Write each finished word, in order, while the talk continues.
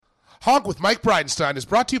Honk with Mike Bridenstine is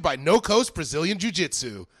brought to you by No Coast Brazilian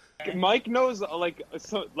Jiu-Jitsu. Mike knows the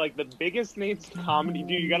biggest names in comedy.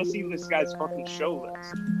 Dude, you gotta see this guy's fucking show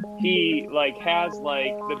list. He has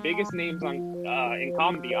the biggest names on in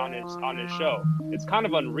comedy on his show. It's kind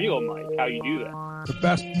of unreal, Mike, how you do that. The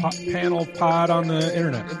best panel pod on the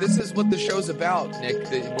internet. And this is what the show's about, Nick.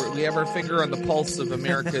 We have our finger on the pulse of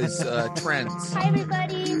America's trends. Hi,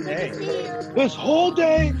 everybody. Good to see you. This whole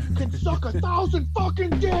day can suck 1,000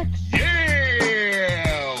 fucking dicks.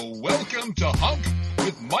 Yeah! Welcome to Hunk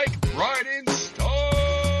with Mike Bridenstine.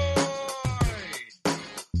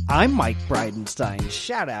 I'm Mike Bridenstine.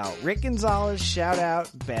 Shout out Rick Gonzalez. Shout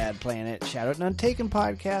out Bad Planet. Shout out Untaken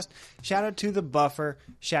Podcast. Shout out to The Buffer.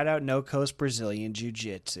 Shout out No Coast Brazilian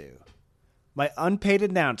Jiu-Jitsu. My unpaid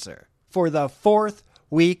announcer for the fourth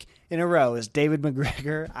week in a row is David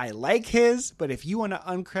McGregor. I like his, but if you want to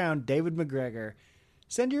uncrown David McGregor,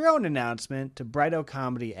 send your own announcement to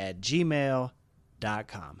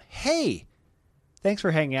brightocomedy@gmail.com. Hey! Thanks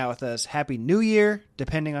for hanging out with us. Happy New Year,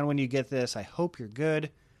 depending on when you get this. I hope you're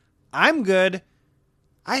good. I'm good.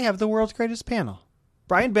 I have the world's greatest panel.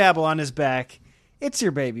 Brian Babylon is back. It's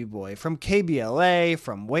your baby boy from KBLA,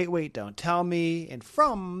 from Wait, Wait, Don't Tell Me, and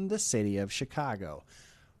from the city of Chicago.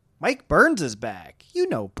 Mike Burns is back. You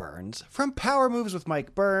know Burns. From Power Moves with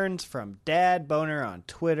Mike Burns, from Dad Boner on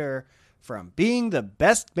Twitter, from being the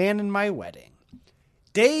best man in my wedding.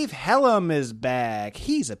 Dave Hellam is back.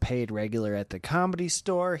 He's a paid regular at the Comedy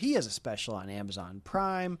Store. He has a special on Amazon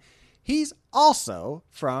Prime. He's also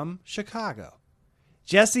from Chicago.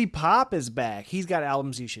 Jesse Pop is back. He's got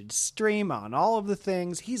albums you should stream on all of the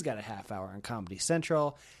things. He's got a half hour on Comedy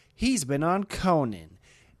Central. He's been on Conan.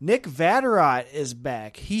 Nick Vatterott is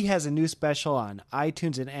back. He has a new special on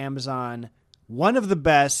iTunes and Amazon. One of the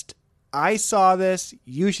best. I saw this.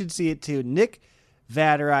 You should see it too. Nick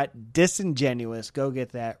Vatterott, Disingenuous. Go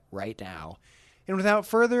get that right now. And without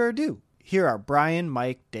further ado, here are Brian,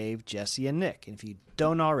 Mike, Dave, Jesse, and Nick. And if you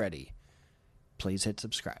don't already, please hit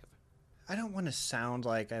subscribe. I don't want to sound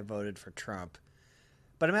like I voted for Trump,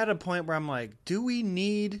 but I'm at a point where I'm like, do we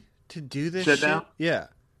need to do this shit? Down? Yeah.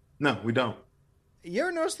 No, we don't. You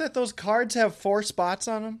ever notice that those cards have 4 spots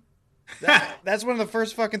on them? That's one of the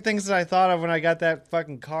first fucking things that I thought of when I got that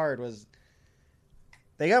fucking card was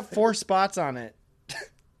they got 4 spots on it.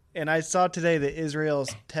 And I saw today that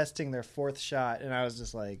Israel's testing their 4th shot, and I was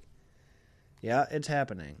just like, yeah, it's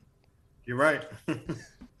happening. You're right.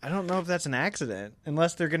 I don't know if that's an accident,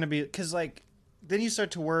 unless they're going to be, because, like, then you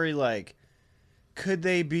start to worry, like, could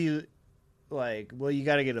they be, like, well, you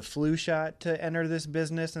got to get a flu shot to enter this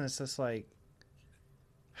business, and it's just like,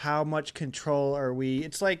 how much control are we?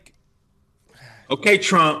 It's like, Okay,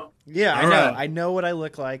 Trump. yeah, I All know. right. I know what I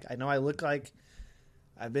look like. I know I look like,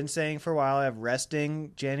 I've been saying for a while, I have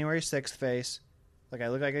resting January 6th face. Like, I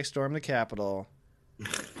look like I stormed the Capitol.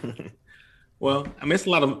 Well, I mean, it's a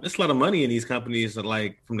lot of money in these companies that,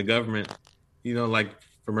 like, from the government, you know, like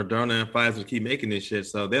for Moderna and Pfizer to keep making this shit.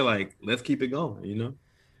 So they're like, let's keep it going, you know?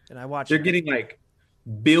 And I watch. They're getting like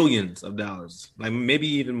billions of dollars, like maybe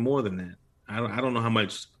even more than that. I don't know how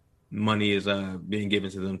much money is being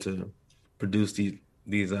given to them to produce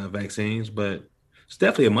these vaccines, but it's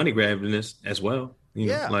definitely a money grab in this as well. You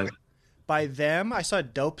know, Yeah. like By them, I saw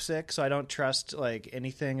Dope Sick, so I don't trust, like,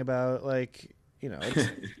 anything about, like, you know,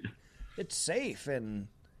 it's safe, and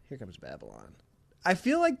here comes Babylon. I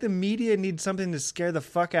feel like the media needs something to scare the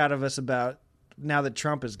fuck out of us about now that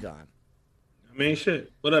Trump is gone. I mean,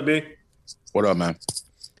 shit. What up, B? What up, man?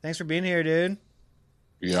 Thanks for being here, dude.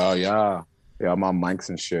 Yeah. My mics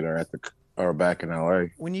and shit are back in LA.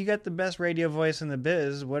 When you got the best radio voice in the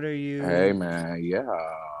biz, what are you? Hey, man, yeah.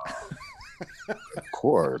 Of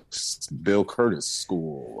course, Bill Curtis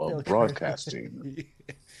School of Broadcasting.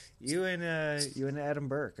 You and Adam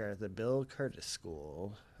Burke are at the Bill Curtis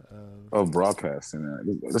School of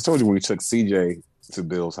Broadcasting. I told you when we took CJ to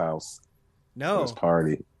Bill's house. No. This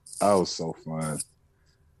party. Oh, it was so fun.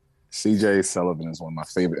 CJ Sullivan is one of my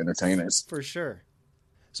favorite entertainers. For sure.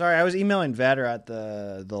 Sorry, I was emailing Vatterott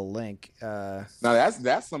the link. Now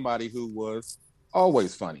that's somebody who was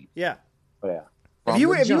always funny. Yeah. Yeah. If you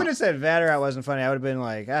would have said Vatterott wasn't funny, I would have been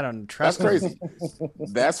like, I don't trust That's him. crazy.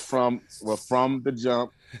 That's from the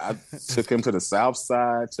jump. I took him to the South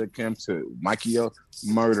Side, took him to Mikey O,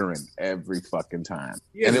 murdering every fucking time.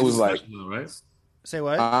 And it was like, special, right? Say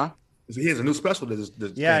what? He has a new special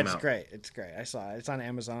that yeah, came it's out. great. It's great. I saw it. It's on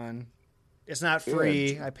Amazon. It's not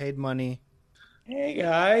free. I paid money. Hey,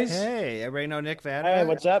 guys. Hey, everybody know Nick Vatterott? Hey,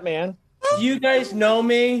 what's up, man? Do you guys know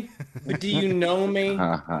me? But do you know me?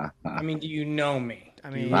 I mean, do you know me?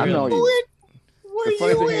 I mean, I know you. Were The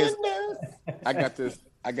funny you thing in is, this?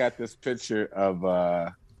 I got this picture of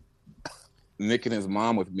Nick and his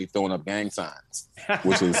mom with me throwing up gang signs,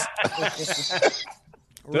 which is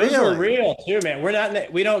those were real too, man.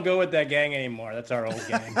 We don't go with that gang anymore. That's our old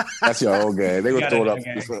gang. That's your old gang. They were throwing up.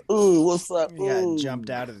 Ooh, what's up? You got jumped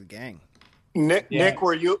out of the gang. Nick,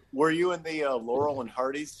 were you in the Laurel and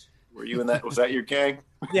Hardy's? Were you in that? Was that your gang?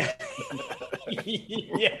 Yeah,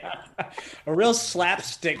 yeah. A real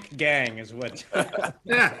slapstick gang is what.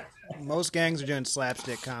 Yeah. Most gangs are doing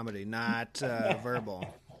slapstick comedy, not verbal.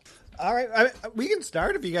 All right, we can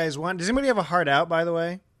start if you guys want. Does anybody have a heart out, by the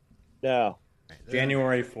way? No.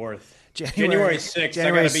 January 4th. January 6th.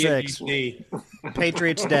 January I gotta be 6th. in DC.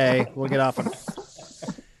 Patriots Day. We'll get off.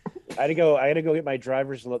 I had to go get my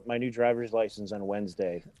new driver's license on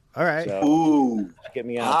Wednesday. All right. So, ooh, get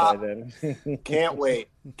me out by then. Can't wait.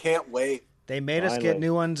 They made us get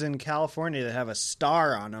new ones in California that have a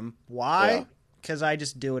star on them. Why? Because I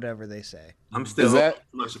just do whatever they say. I'm still. Does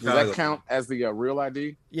that count as the real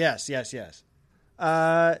ID? Yes.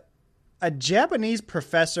 A Japanese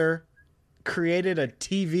professor created a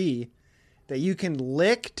TV that you can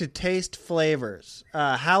lick to taste flavors.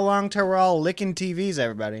 How long till we're all licking TVs,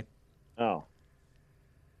 everybody? Oh.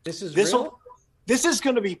 This is real? This is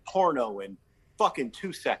going to be porno in fucking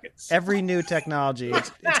 2 seconds. Every new technology.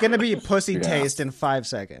 It's going to be pussy taste in 5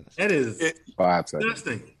 seconds. It is 5 seconds.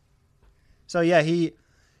 disgusting. So yeah, he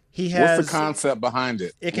has. What's the concept behind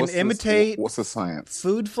it? It can imitate. What's the science?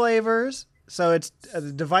 Food flavors. So it's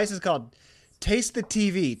the device is called Taste the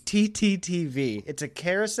TV, TTTV. It's a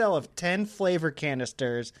carousel of 10 flavor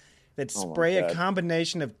canisters that spray a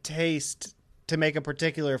combination of taste to make a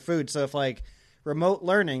particular food. So if like remote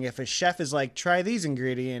learning, if a chef is like, try these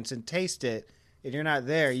ingredients and taste it, and you're not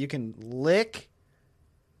there, you can lick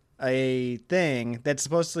a thing that's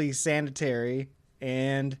supposed to be sanitary,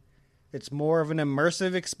 and it's more of an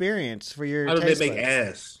immersive experience for your How do taste they make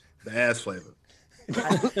buds. the ass flavor?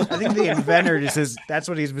 I think the inventor just says that's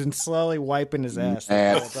what he's been slowly wiping his ass.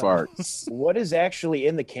 Farts. What is actually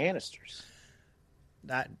in the canisters?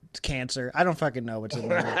 Not cancer. I don't fucking know what's in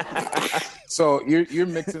there. So you're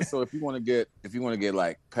mixing. So if you want to get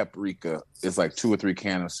like paprika, it's like 2 or 3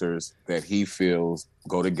 canisters that he feels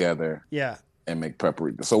go together. Yeah. And make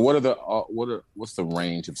paprika. So what's the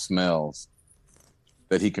range of smells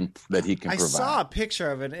that he can I provide? saw a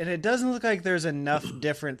picture of it, and it doesn't look like there's enough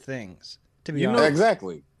different things. To be honest,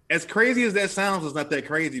 exactly. As crazy as that sounds, it's not that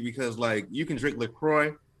crazy because like you can drink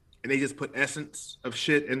LaCroix and they just put essence of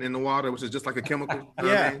shit in the water, which is just like a chemical. You know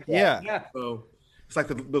what I mean? Yeah. So it's like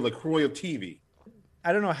the LaCroix of TV.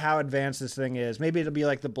 I don't know how advanced this thing is. Maybe it'll be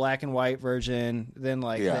like the black and white version, then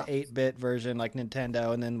like the 8-bit version, like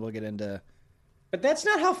Nintendo, and then we'll get into. But that's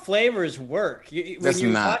not how flavors work. When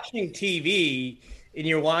you're watching TV and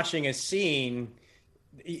you're watching a scene,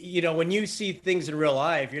 you know, when you see things in real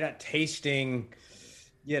life, you're not tasting,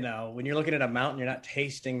 you know, when you're looking at a mountain, you're not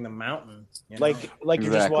tasting the mountain. You know? Like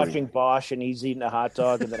you're just watching Bosch and he's eating a hot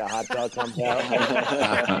dog and then a hot dog comes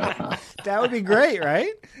out. That would be great,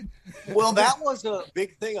 right? Well, that was a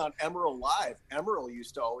big thing on Emerald Live. Emerald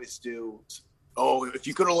used to always do, if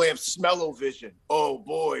you could only have smell-o-vision, oh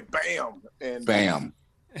boy, bam. And bam.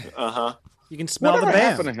 Uh-huh. You can smell Whatever the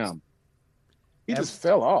bam. happened to him? He just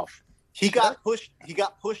fell off. He got pushed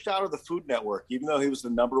out of the Food Network, even though he was the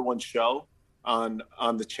 #1 show on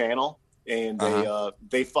the channel, and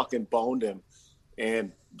they fucking boned him,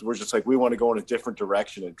 and we're just like, we want to go in a different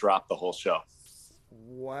direction and drop the whole show.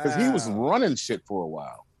 Wow. Because he was running shit for a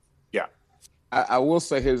while. Yeah. I will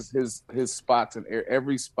say his spots in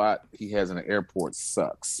every spot he has in the airport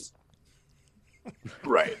sucks.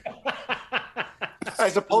 Right.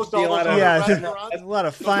 As opposed to a lot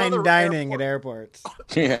of fine dining at airports.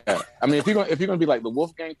 Yeah, I mean, if you're gonna be like the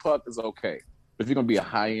Wolfgang Puck is okay, but if you're gonna be a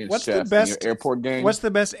high end chef in your airport game, what's the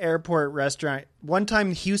best airport restaurant? One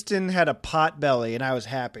time Houston had a Potbelly, and I was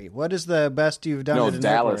happy. What is the best you've done? No, at an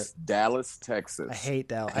Dallas, airport? Dallas, Texas. I hate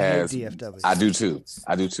Dallas. I hate DFW. I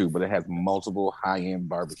do too. But it has multiple high end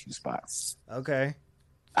barbecue spots. Okay.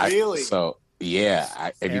 Really?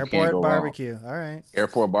 If airport you can't go barbecue. wrong. All right.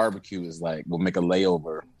 Airport barbecue is like we'll make a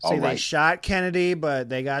layover. See, they shot Kennedy, but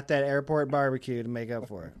they got that airport barbecue to make up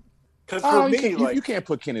for it. Because for me, you can't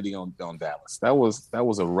put Kennedy on Dallas. That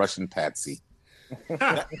was a Russian patsy.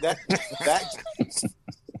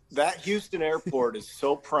 that Houston airport is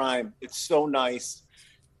so prime. It's so nice,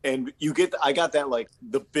 and I got that like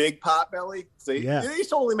the big Potbelly. They used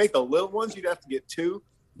to only make the little ones. You'd have to get 2.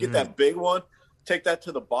 Get that big one. Take that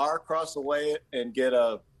to the bar across the way and get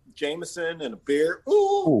a Jameson and a beer.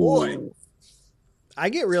 Ooh, boy. I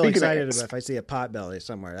get real excited if I see a Potbelly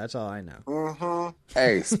somewhere. That's all I know. Mm-hmm.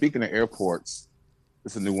 Hey, speaking of airports,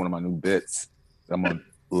 this is one of my new bits that I'm going to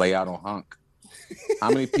lay out on Hunk. How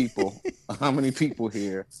many people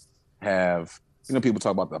here have, people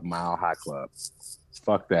talk about the Mile High Club.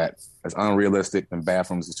 Fuck that. It's unrealistic and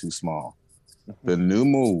bathrooms are too small. The new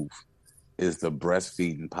move is the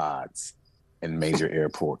breastfeeding pods in major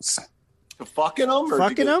airports. Fucking them?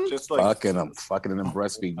 Fucking them? Fucking them in them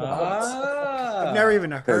breastfeeding pods. I've never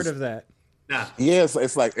even heard of that. Nah. Yeah,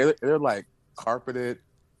 it's like they're like carpeted.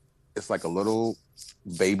 It's like a little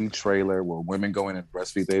baby trailer where women go in and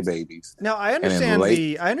breastfeed their babies. Now I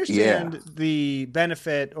understand the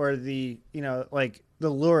benefit or the like the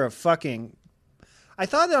lure of fucking. I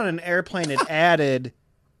thought that on an airplane it added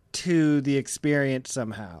to the experience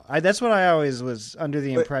somehow. That's what I always was under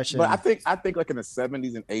the impression. But I think like in the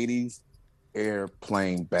 70s and 80s,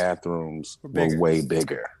 airplane bathrooms were way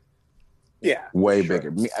bigger. Yeah, way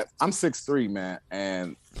bigger. I'm 6'3", man,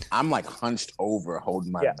 and I'm like hunched over,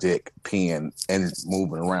 holding my dick, peeing, and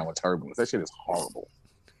moving around with turbulence. That shit is horrible.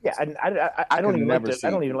 Yeah, and I don't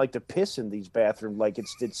even like to piss in these bathrooms. Like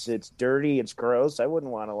it's dirty, it's gross. I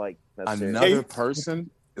wouldn't want to like another person.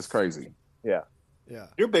 It's crazy. Yeah.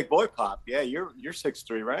 You're a big boy, Pop. Yeah, you're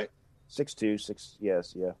 6'3", right? 6'2",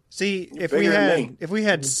 yes, yeah. See, if we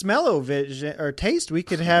had smell-o-vision or taste, we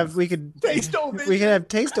could have taste-o-vision. We could have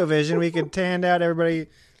taste-o-vision. We could hand out everybody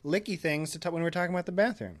licky things when we're talking about the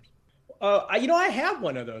bathrooms. I have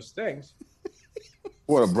one of those things.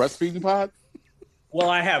 What, a breastfeeding pod? Well,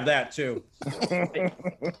 I have that too. The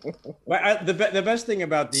best thing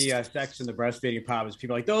about the sex and the breastfeeding pod is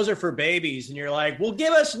people are like, those are for babies, and you're like, well,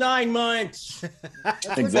 give us 9 months.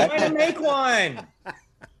 Exactly. Try to make one.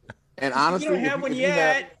 And honestly, you don't have one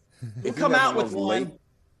yet. We'll come out with one.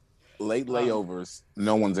 Late layovers,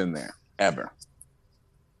 no one's in there ever.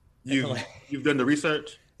 You've done the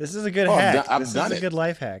research. This is a good hack. I've done a good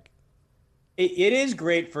life hack. It is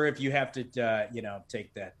great for if you have to,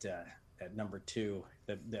 take that number 2.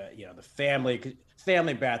 The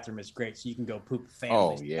family bathroom is great, so you can go poop family.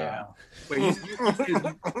 Oh yeah. Wait,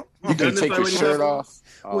 you can take your shirt off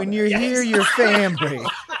when you're here. Your family.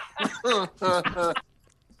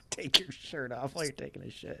 Take your shirt off while you're taking a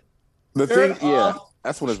shit. The thing,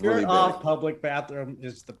 that's what it's really big. Public bathroom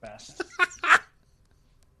is the best.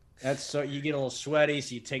 That's so you get a little sweaty,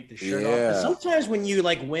 so you take the shirt off. But sometimes when you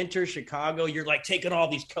like winter Chicago, you're like taking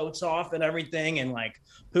all these coats off and everything, and like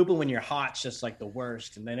pooping when you're hot's just like the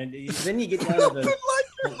worst. And then you get down to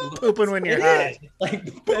the pooping when you're hot.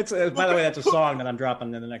 Like that's by the way, that's a song that I'm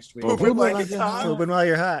dropping in the next week. Pooping while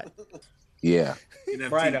you're hot. Yeah.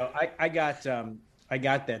 Frido, I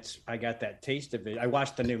got that taste of it. I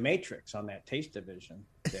watched the new Matrix on that taste division.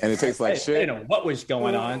 And it tastes like shit. I didn't know what was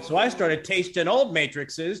going on, so I started tasting old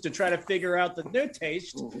Matrixes to try to figure out the new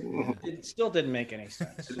taste. It still didn't make any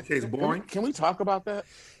sense. Does it taste boring? Can we talk about that?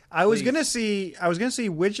 I was gonna see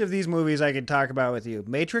which of these movies I could talk about with you.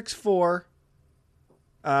 Matrix 4.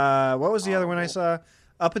 What was the other one I saw?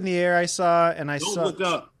 Up in the Air. I saw, and Don't Look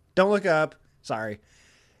Up. Don't Look Up. Sorry.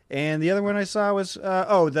 And the other one I saw was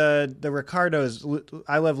the Ricardo's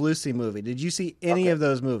I Love Lucy movie. Did you see any of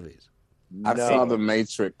those movies? I saw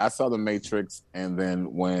the Matrix, and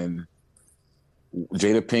then when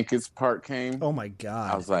Jada Pinkett's part came, oh my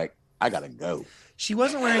god, I was like, I gotta go. She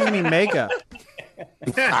wasn't wearing any makeup.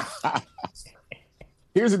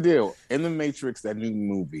 Here's the deal: in the Matrix, that new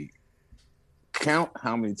movie, count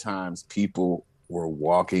how many times people were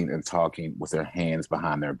walking and talking with their hands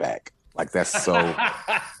behind their back. Like that's so.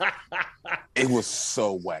 It was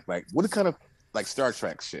so whack. Like what kind of like Star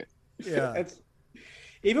Trek shit? Yeah.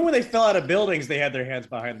 Even when they fell out of buildings, they had their hands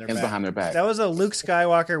behind their back. Behind their back. That was a Luke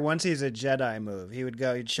Skywalker once he's a Jedi move. He would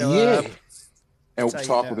go, he'd show up, and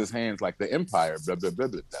talk with his hands like the Empire. Blah blah blah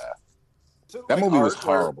blah. So that movie was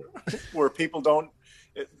horrible. Where people don't.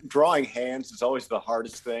 Drawing hands is always the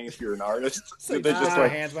hardest thing if you're an artist. So they just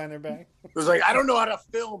like hands behind their back. It was like, I don't know how to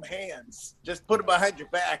film hands. Just put them behind your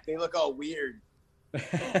back. They look all weird.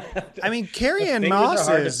 I mean, Carrie-Anne Moss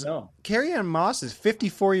is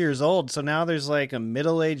 54 years old, so now there's like a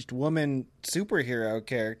middle-aged woman superhero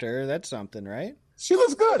character. That's something, right? She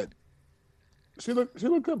looks good. She looked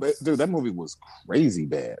good, but dude, that movie was crazy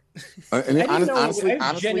bad. And honestly,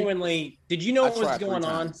 genuinely, did you know what was going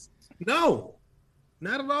on? No.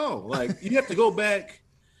 Not at all. Like you have to go back.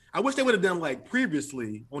 I wish they would have done like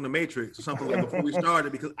previously on the Matrix or something like before we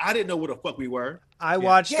started because I didn't know what the fuck we were. I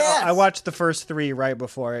watched the first 3 right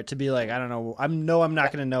before it to be like, I don't know. I'm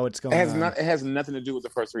not going to know what's going on. It has nothing to do with the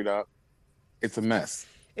first 3, dog. It's a mess.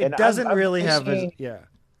 It doesn't really have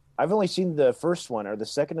I've only seen the first one. Are the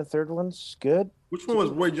second and third ones good? Which one was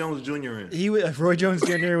Roy Jones Jr. in? Roy Jones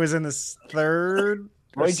Jr. was in the third.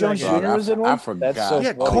 Roy Jones Jr. was in one? I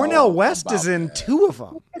forgot. Cornel West is in 2 of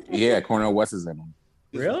them. Yeah, Cornel West is in them.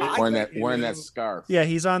 Really? Wearing that scarf. Yeah,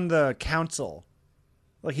 he's on the council.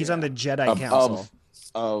 Like he's on the Jedi Council.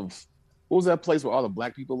 Of what was that place where all the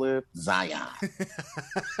black people live? Zion.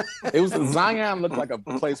 Zion looked like a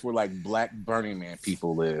place where like black Burning Man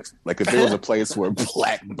people live. Like if there was a place where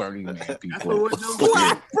black Burning Man people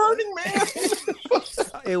Black Burning Man.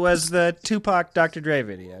 It was the Tupac Dr. Dre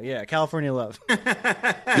video. Yeah, California Love.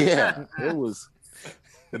 Yeah, it was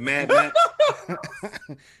the Mad Max.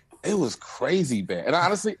 It was crazy bad. And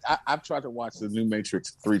honestly, I've tried to watch the new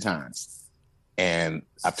Matrix 3 times, and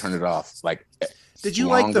I've turned it off. Like, did you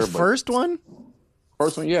like the first one?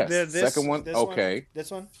 First one, yes. Second one, okay.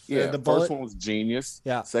 This one? Yeah, the first one was genius.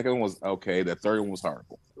 Yeah. Second one was okay. The third one was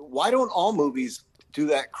horrible. Why don't all movies do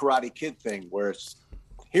that Karate Kid thing where it's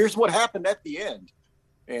here's what happened at the end,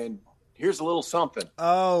 and here's a little something.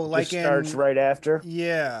 Oh, like Just starts right after.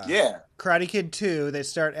 Yeah. Yeah. Karate Kid 2, they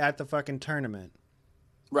start at the fucking tournament.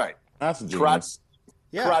 Right. That's a genius.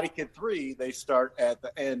 Karate Kid 3, they start at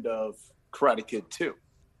the end of Karate Kid 2.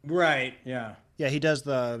 Right. Yeah. Yeah, he does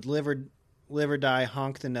the live or die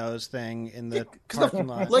honk the nose thing in the parking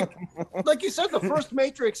lot. Like you said, the first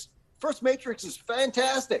Matrix is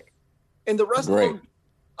fantastic, and the rest Great. of them,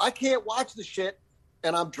 I can't watch the shit.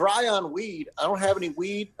 And I'm dry on weed. I don't have any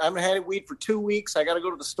weed. I haven't had any weed for 2 weeks. I got to go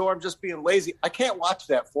to the store. I'm just being lazy. I can't watch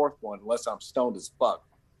that fourth one unless I'm stoned as fuck.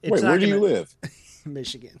 Wait, where do you live?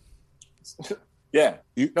 Michigan. Yeah.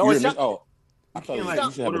 I thought you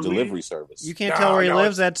should have a delivery service. You can't tell where he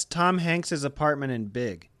lives. That's Tom Hanks' apartment in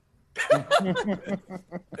Big. That's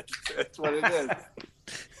what it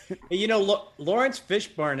is. You know, Lawrence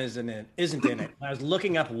Fishburne isn't in it. I was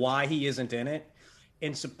looking up why he isn't in it,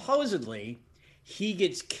 and supposedly he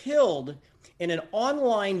gets killed in an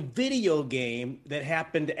online video game that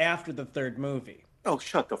happened after the third movie. Oh,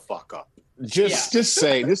 shut the fuck up. Just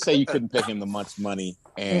say you couldn't pay him the much money,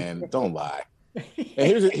 and don't lie. And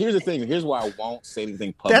here's the thing. Here's why I won't say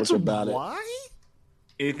anything public about it. Why?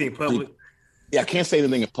 Anything public? Yeah, I can't say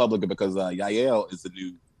anything in public because Yael is the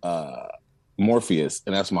new Morpheus,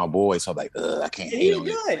 and that's my boy. So I'm like, I can't hate on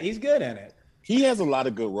it. He's good in it. He has a lot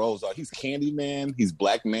of good roles. He's Candyman. He's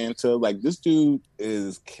Black Manta. Like, this dude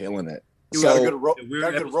is killing it. You got a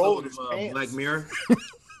good role in his pants. Black Mirror.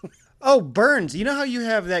 Oh, Burns, you know how you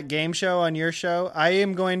have that game show on your show? I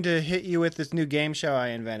am going to hit you with this new game show I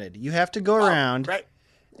invented. You have to go around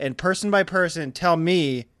and person by person tell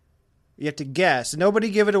me, you have to guess. Nobody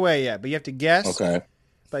give it away yet, but you have to guess. Okay.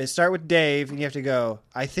 But you start with Dave, and you have to go,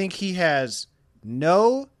 I think he has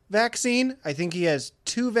no vaccine. I think he has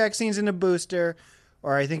 2 vaccines and a booster.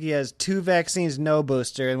 Or I think he has 2 vaccines, no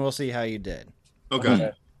booster, and we'll see how you did.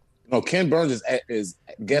 Okay. No, Ken Burns is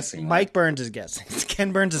guessing. Mike Burns is guessing.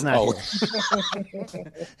 Ken Burns is not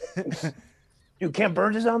here. Dude, Ken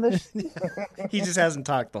Burns is on this? He just hasn't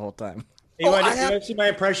talked the whole time. You want to see my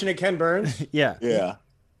impression of Ken Burns? Yeah. Yeah.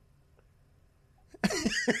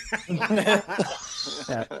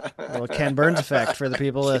 Well, Ken Burns effect for the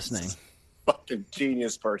people listening. Fucking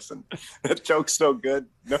genius person. That joke's so good.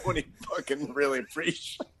 Nobody fucking really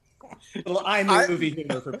appreciates. Well, I know movie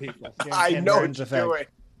humor for people. I Ken know Burns what you're doing.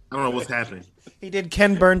 I don't know what's happening. He did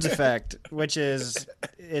Ken Burns effect, which is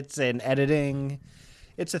it's an editing.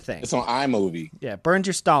 It's a thing. It's on iMovie. Yeah, Burns,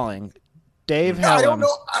 you're stalling. Dave I don't Hallam.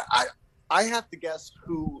 know. I have to guess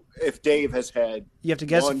if Dave has had. You have to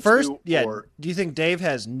guess 1, first. 2, Yeah. or- Do you think Dave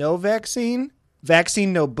has no vaccine,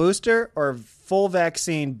 no booster, or full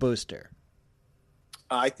vaccine booster?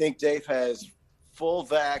 I think Dave has full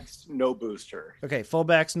vax, no booster. Okay, full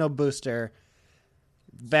vax, no booster.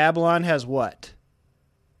 Babylon has what?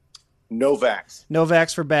 No vax. No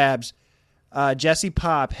vax for Babs. Jesse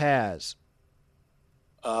Pop has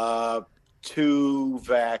 2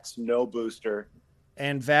 vax, no booster.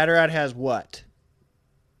 And Vatterott has what?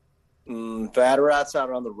 Vatterot's out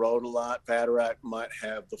on the road a lot. Vatterott might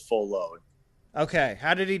have the full load. Okay,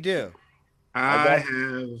 how did he do? I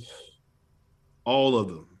have all of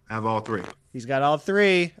them. I have all 3. He's got all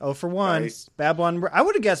 3. 0 for 1. Nice. Babylon. I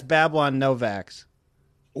would have guessed Babylon no vax.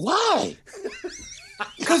 Why?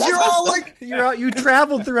 Because you're all like You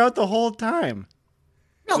traveled throughout the whole time.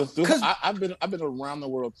 no. Because I've been around the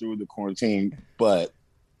world through the quarantine, but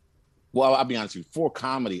I'll be honest with you. For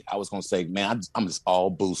comedy, I was gonna say, man, I'm just all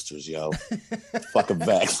boosters, yo. Fuck a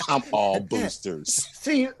vax. I'm all boosters.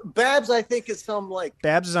 see, Babs, I think is some like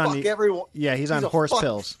Babs is on fuck everyone. Yeah, he's on horse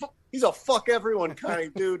pills. He's a fuck everyone kind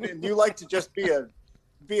of dude, and you like to just be a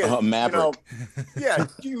maverick. Yeah,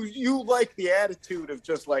 you like the attitude of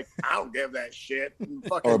just like I don't give that shit. And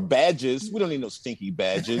fucking, Or badges. We don't need no stinky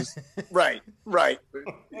badges. right.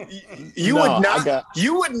 You would not get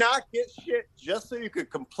shit just so you could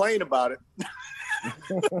complain about it.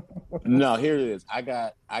 No, here it is. I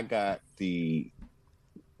got the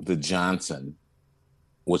Johnson,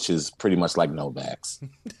 which is pretty much like Novavax.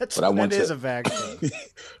 That is a vaccine.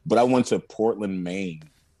 But I went to Portland, Maine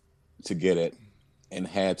to get it and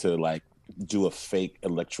had to like do a fake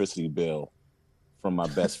electricity bill from my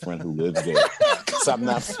best friend who lives there. Because I'm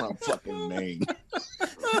not from fucking Maine.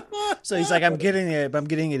 So he's like, I'm getting it, but I'm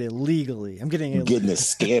getting it illegally. I'm getting it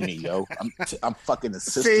scammy, yo. I'm fucking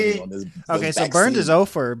assisting on this. Okay, so Burns is 0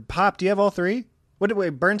 for Pop. Do you have all three?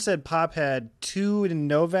 Wait, Burns said Pop had 2 in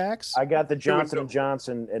Novavax. I got the Johnson &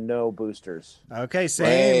 Johnson and no boosters. Okay, same.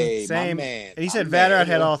 Hey, And he said man. Vaderot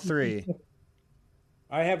had all 3.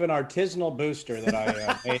 I have an artisanal booster that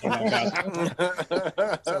I made.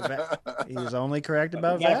 He was only correct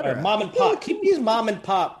about Vaderot. Mom and pop. Keep these mom and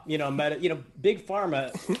pop. Big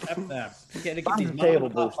pharma. F them. Get these mom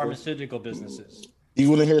and pop pharmaceutical businesses. You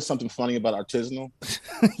want to hear something funny about artisanal?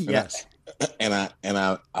 Yes. And I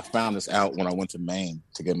found this out when I went to Maine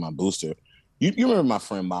to get my booster. You remember my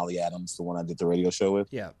friend Molly Adams, the one I did the radio show with?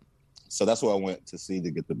 Yeah. So that's what I went to see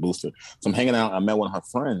to get the booster. So I'm hanging out. I met one of her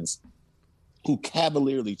friends who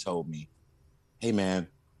cavalierly told me, "Hey man,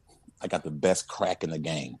 I got the best crack in the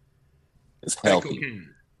game. It's healthy.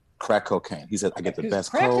 Crack cocaine." He said, "I get the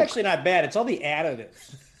best crack's coke." actually not bad. It's all the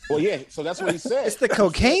additives. Well, yeah. So that's what he said. It's the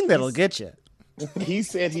cocaine that'll get you. He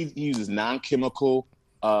said he uses non-chemical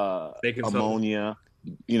ammonia.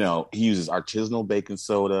 He uses artisanal baking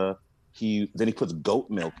soda. Then he puts goat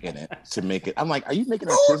milk in it to make it. I'm like, are you making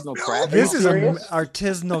artisanal crack? This is an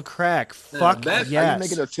artisanal crack. Fuck yes. Are you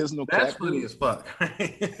making artisanal crack? That's funny as fuck.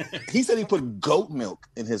 He said he put goat milk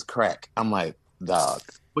in his crack. I'm like, dog.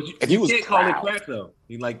 But you can't call it crack though.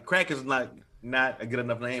 Crack is not a good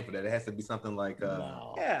enough name for that. It has to be something like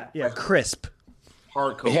crisp.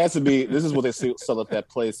 Hardcore. It has to be. This is what they sell at that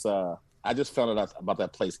place. I just found out about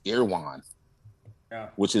that place, Irwan,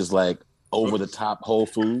 which is like over the top Whole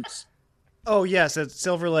Foods. Oh yes, it's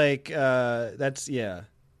Silver Lake. That's Yeah,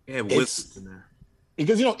 it's in there.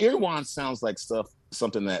 Because Irwan sounds like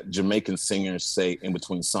something that Jamaican singers say in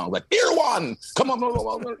between songs, like Irwan, come on,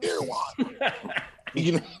 Irwan.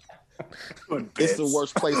 It's the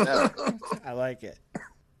worst place ever. I like it.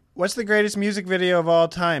 What's the greatest music video of all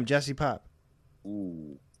time, Jesse Pop?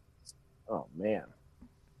 Ooh. Oh man.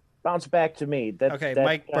 Bounce back to me.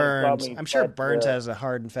 Mike Burns. I'm sure Burns has a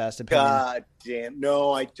hard and fast opinion. God damn.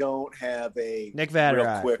 No, I don't have a Nick Vaderot.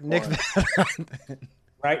 real quick Nick one. Vaderot.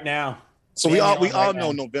 Right now. So we all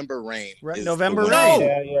know November Rain. November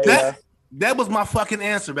Rain. That was my fucking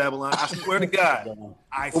answer, Babylon. I swear to God.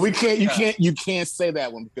 You can't say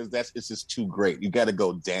that one because it's just too great. You got to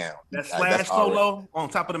go down. That Slash solo on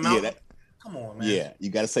top of the mountain. Come on, man. Yeah, you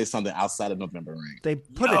got to say something outside of November Rain. They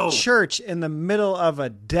put a church in the middle of a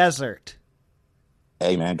desert.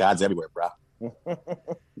 Hey, man, God's everywhere, bro.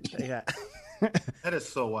 Yeah. That is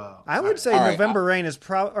so wild. I would say November Rain is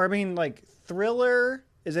Thriller.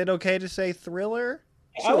 Is it okay to say Thriller?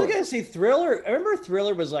 Sure. I was going to say Thriller. I remember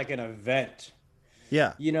Thriller was like an event.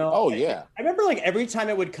 Yeah. Oh, yeah. I remember like every time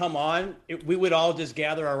it would come on, we would all just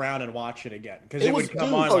gather around and watch it again. Because it would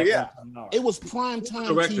come on. It was prime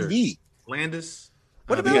time TV. Landis.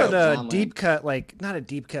 What about a deep cut, not a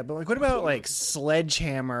deep cut, but what about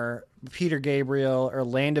Sledgehammer, Peter Gabriel, or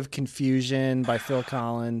Land of Confusion by Phil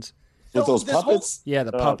Collins? With those puppets? Yeah,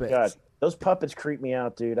 the puppets. God. Those puppets creep me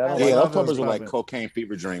out, dude. Those puppets are like cocaine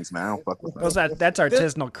fever dreams, man. I don't fuck with that. That's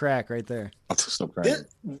artisanal crack right there. Artisanal crack.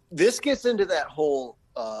 This gets into that whole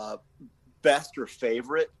best or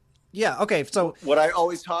favorite. Yeah, okay, so what I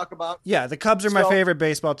always talk about. Yeah, the Cubs are my favorite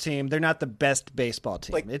baseball team. They're not the best baseball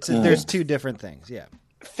team. There's two different things, yeah.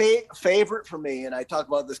 Favorite for me, and I talk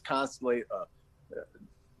about this constantly,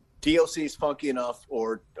 DOC's Funky Enough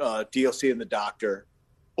or DOC and the Doctor.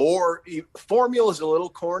 Or Formula is a little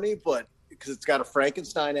corny, but because it's got a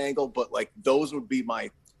Frankenstein angle, but those would be my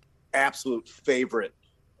absolute favorite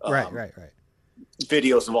right.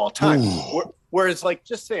 videos of all time. Whereas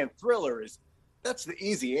just saying Thriller that's the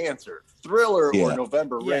easy answer. Thriller or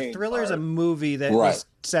November Rain. Thriller is a movie that was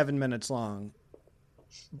 7 minutes long.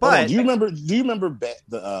 But do you remember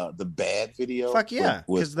the Bad video? Fuck yeah,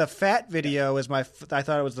 because the Fat video is I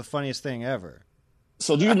thought it was the funniest thing ever.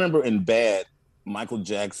 So do you remember in Bad, Michael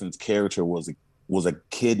Jackson's character was a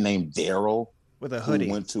kid named Daryl with a hoodie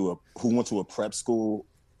who went to a prep school,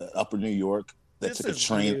 Upper New York, that took a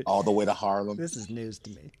train all the way to Harlem. This is news to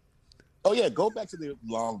me. Oh yeah, go back to the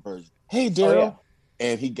long version. Hey Daryl, oh, yeah.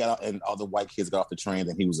 And he got out, and all the white kids got off the train,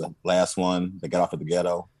 and he was the last one that got off at the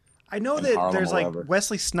ghetto. I know that Harlem there's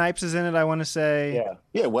Wesley Snipes is in it. I want to say,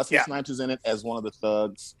 yeah, Wesley Snipes is in it as one of the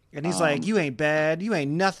thugs, and he's like, "You ain't bad, you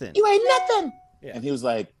ain't nothing, you ain't nothing," and he was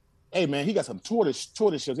like, hey man, he got some tortoise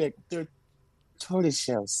shells. They're tortoise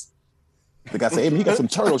shells. The guy said, hey man, he got some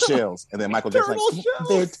turtle shells. And then Michael Jackson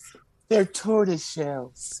like, they're tortoise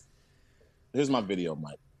shells. Here's my video,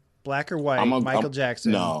 Mike. Black or white, Michael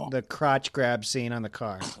Jackson. No. The crotch grab scene on the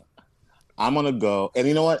car. I'm gonna go, and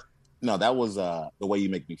you know what? No, that was The Way You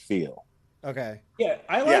Make Me Feel. Okay. Yeah,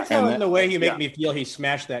 I like how in The Way You Make Me Feel he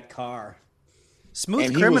smashed that car.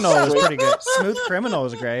 Smooth Criminal was pretty good. Smooth Criminal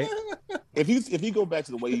was great. If you go back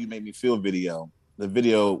to The Way You Make Me Feel video, the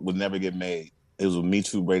video would never get made. It was a Me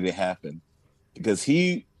Too ready to happen because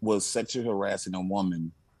he was sexually harassing a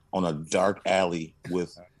woman on a dark alley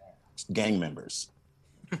with gang members.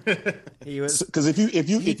 He was because if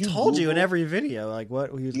you told Google, you in every video like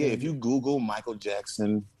what he was if you Google Michael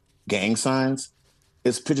Jackson gang signs,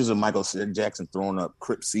 it's pictures of Michael Jackson throwing up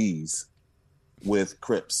Cripsies with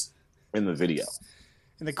Crips in the video.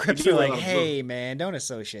 And the Crips are like, "Hey man, don't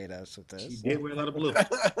associate us with this." He did wear a lot of blue.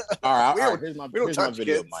 All right. Here's my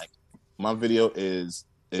video, Mike. My video is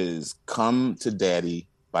 "Come to Daddy"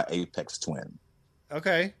 by Aphex Twin.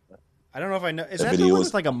 Okay, I don't know if I know. Is that the one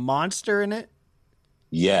with like a monster in it?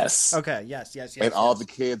 Yes. Okay. Yes. And all the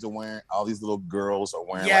kids are wearing, all these little girls are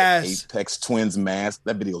wearing like Aphex Twins masks.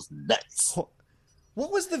 That video's nuts.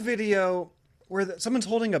 What was the video where someone's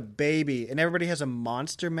holding a baby and everybody has a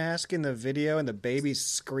monster mask in the video and the baby's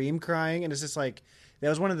scream crying and it's just like that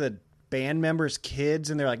was one of the band members' kids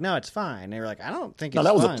and they're like, no, it's fine. And they were like, I don't think it's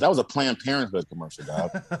fine. That was a Planned Parenthood commercial,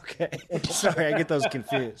 dog. Okay. Sorry, I get those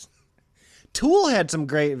confused. Tool had some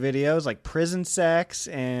great videos like Prison Sex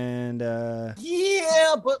and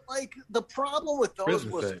yeah, but like the problem with those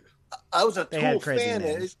was I was a Tool fan.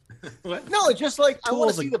 No, it's just like I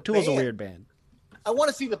want to see the Tool's band. A weird band. I want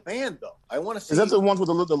to see the band though. I want to see. Is that the ones with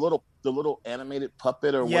the little animated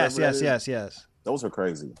puppet or whatever? Yes. Those are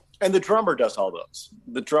crazy. And the drummer does all those.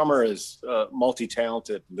 The drummer is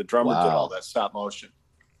multi-talented. The drummer did all that stop motion.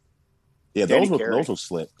 Yeah, those were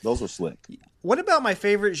slick. Those were slick. What about my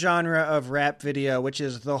favorite genre of rap video, which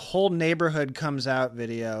is the whole neighborhood comes out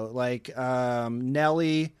video, like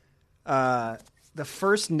Nelly, the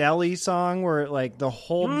first Nelly song, where like the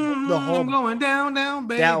whole I'm going down,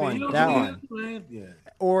 baby. That one. Yeah.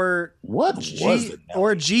 Or what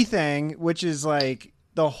or G Thing, which is like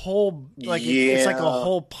the whole it's like a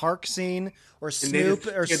whole park scene. Or Snoop,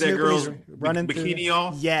 running bikini through.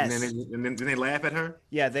 off. Yes, and then they laugh at her.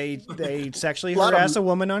 Yeah, they sexually harass a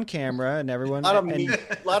woman on camera, and everyone. A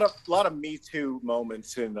lot of Me Too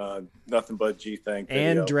moments in Nothing But G Thing.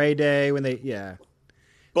 And Dre Day when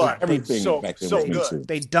but everything so good.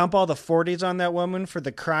 They dump all the 40s on that woman for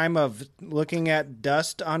the crime of looking at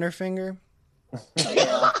dust on her finger.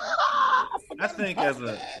 I think as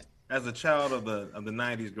a child of the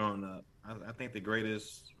 90s growing up, I think the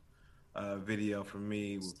greatest video for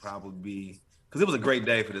me would probably be because it was a great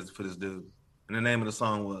day for this dude, and the name of the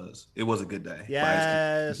song was "It Was a Good Day."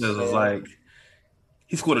 Yes, because it was like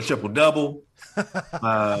he scored a triple double.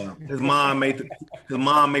 His mom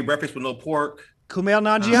made breakfast with no pork. Kumail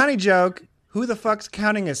Nanjiani joke. Who the fuck's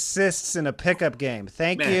counting assists in a pickup game?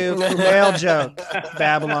 Thank you, Kumail joke.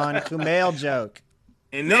 Babylon Kumail joke.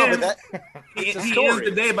 And then he ends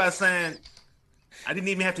the day by saying, "I didn't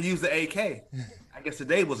even have to use the AK." I guess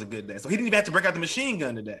today was a good day. So he didn't even have to break out the machine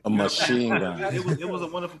gun today. A machine gun. It was a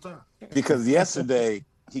wonderful time. Because yesterday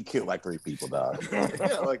he killed like 3 people, dog.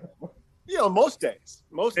 Most days.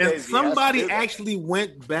 And somebody actually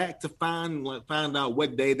went back to find out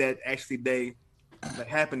what day that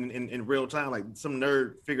happened in real time. Like some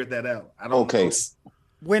nerd figured that out. I don't know.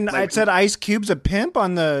 When I said Ice Cube's a pimp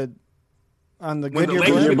on the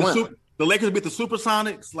Goodyear blimp. The Lakers beat the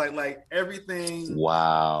Supersonics, like everything.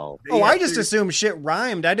 Wow. I just assumed shit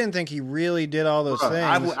rhymed. I didn't think he really did all those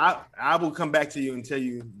things. I will come back to you and tell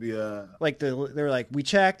you the. They were like, we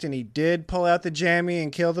checked and he did pull out the jammy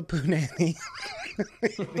and kill the poo nanny.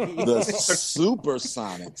 The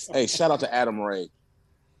Supersonics. Hey, shout out to Adam Ray,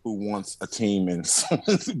 who wants a team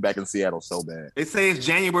back in Seattle so bad. They say it's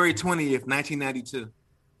January 20th, 1992.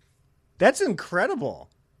 That's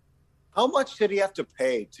incredible. How much did he have to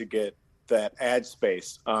pay to get that ad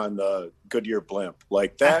space on the Goodyear blimp?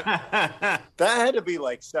 Like that that had to be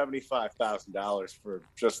like $75,000 for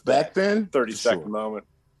just back then 30-second moment.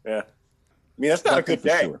 Yeah. I mean, that's not a good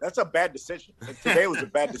day. Sure. That's a bad decision. Today was a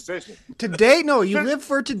bad decision. Today, no, you live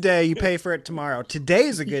for today, you pay for it tomorrow. Today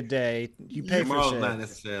is a good day. You pay for shit. Not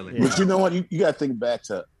necessarily. Yeah. But you know what? You got to think back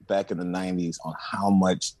in the 90s on how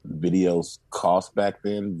much videos cost back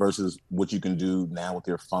then versus what you can do now with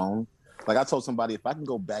your phone. Like I told somebody, if I can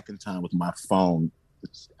go back in time with my phone,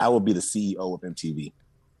 I would be the CEO of MTV.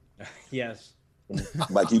 Yes.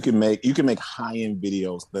 Like you can make high-end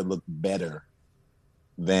videos that look better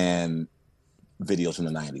than videos from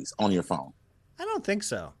the 90s on your phone. I don't think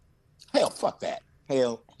so. Hell, fuck that.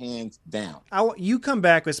 Hell, hands down. You come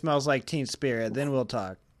back with Smells Like Teen Spirit, then we'll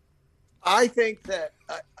talk. I think that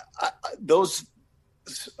those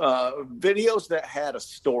videos that had a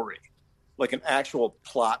story, like an actual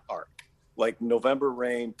plot arc, like November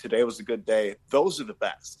Rain, Today Was a Good Day, those are the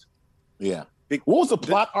best. Yeah. What was the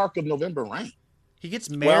plot arc of November Rain? He gets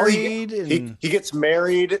married. He gets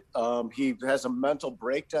married. He has a mental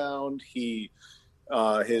breakdown.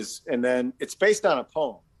 And then it's based on a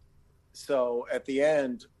poem. So at the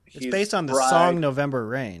end, it's based on the song November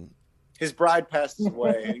Rain. His bride passes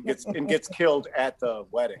away and gets killed at the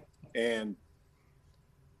wedding, and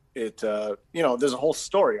it there's a whole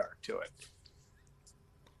story arc to it.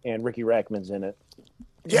 And Ricky Rackman's in it.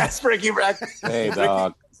 Yes, Ricky Rackman. Hey,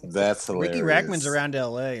 dog, that's hilarious. Ricky Rackman's around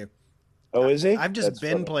L.A. Oh, is he? I've just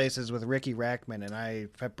been places with Ricky Rackman, and I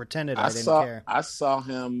pretended I didn't care. I saw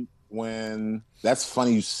him when. That's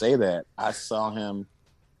funny you say that. I saw him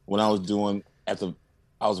when I was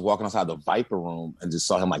I was walking outside the Viper Room and just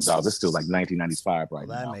saw him like, dog, this feels like 1995 right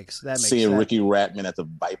now. That makes sense. Seeing Ricky Rackman at the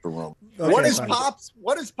Viper Room. Okay, what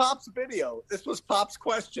is Pop's video? This was Pop's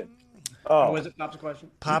question. Oh, was it Pop's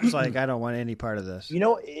question? Pop's like, I don't want any part of this. You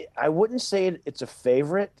know, I wouldn't say it's a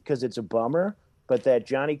favorite because it's a bummer, but that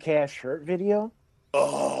Johnny Cash Hurt video.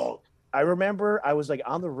 Oh, I remember I was like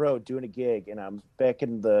on the road doing a gig, and I'm back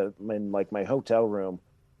in my hotel room,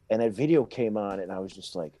 and that video came on, and I was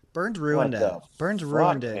just like, Burns ruined it. Burns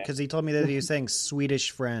ruined it because he told me that he was saying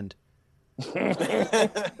Swedish friend.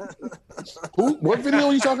 What video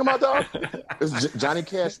are you talking about, dog? Is Johnny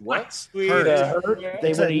Cash what? Hurt.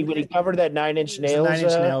 When he covered that Nine Inch Nails. Nine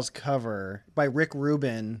Inch Nails cover by Rick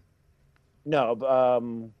Rubin.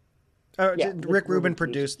 No, Rick Rubin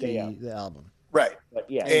produced the album. Right. But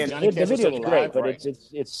yeah, and the video's great, but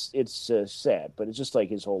it's sad. But it's just like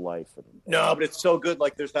his whole life. No, but it's so good.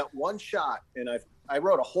 Like there's that one shot, and I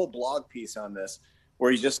wrote a whole blog piece on this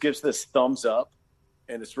where he just gives this thumbs up,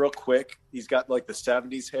 and it's real quick. He's got like the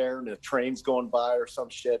 70s hair, and the train's going by or some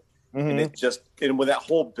shit, and when that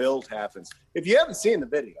whole build happens. If you haven't seen the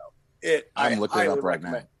video, I'm looking it up right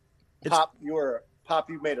now. Pop, you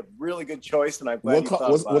made a really good choice, and I'm glad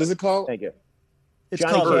what is it called? Thank you. It's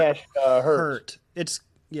Johnny called Cash Hurt. It's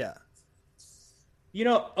You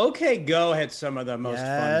know, OK Go had some of the most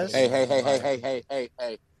fun. Hey.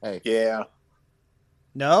 Yeah.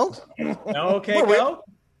 No, OK Go.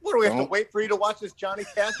 What do we have to wait for you to watch this Johnny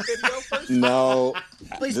Cash video first? No,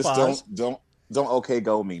 please just pause. Don't OK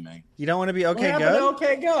Go me, man. You don't want to be OK What Go? happened to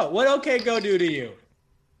OK Go? What OK Go do to you?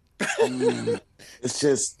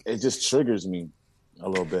 It just triggers me a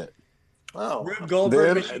little bit. Oh, Rube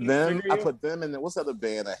Goldberg. Then I put them in there. What's the other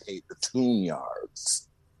band I hate? The Tune Yards.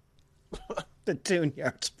 The Tune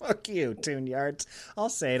Yards. Fuck you, Tune Yards. I'll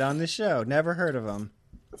say it on the show. Never heard of them.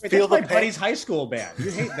 Wait, that's my buddy's high school band. You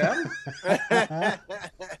hate them?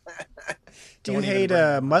 Do you hate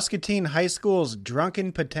Muscatine High School's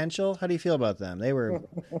Drunken Potential? How do you feel about them? They were.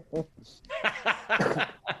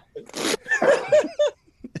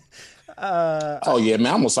 Oh yeah,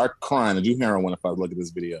 man! I'm gonna start crying and do heroin if I look at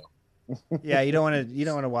this video. Yeah, you don't want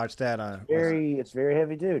to watch that on. It's very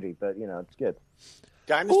heavy duty, but it's good.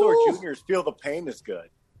 Dinosaur Jr.'s Feel the Pain is good.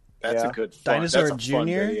 That's a good fun. Dinosaur that's a fun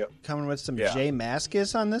Jr. video. coming with some Jay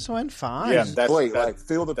Mascis on this one. Fine. Yeah,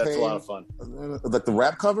 Feel the Pain. That's a lot of fun. Like the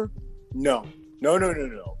rap cover? No.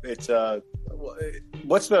 It's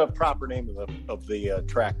what's the proper name of the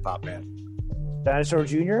track, Pop Man? Dinosaur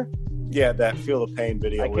Jr.? Yeah, that Feel the Pain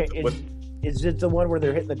video. Is it the one where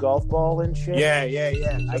they're hitting the golf ball and shit? Yeah.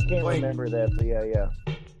 I can't remember that, but yeah.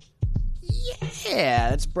 Yeah,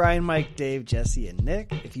 that's Brian, Mike, Dave, Jesse, and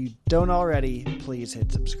Nick. If you don't already, please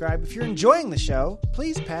hit subscribe. If you're enjoying the show,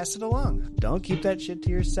 please pass it along. Don't keep that shit to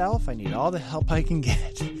yourself. I need all the help I can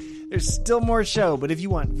get. There's still more show, but if you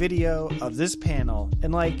want video of this panel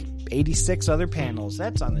and like 86 other panels,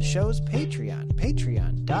 that's on the show's Patreon.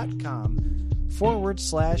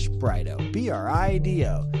 Patreon.com/Brido.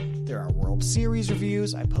 BRIDO. There are World Series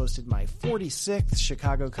reviews. I posted my 46th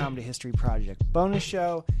Chicago Comedy History Project bonus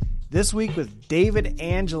show this week with David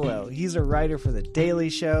Angelo. He's a writer for The Daily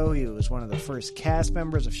Show. He was one of the first cast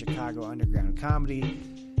members of Chicago Underground Comedy.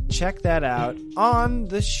 Check that out on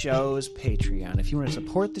the show's Patreon. If you want to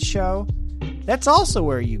support the show, that's also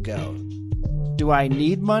where you go. Do I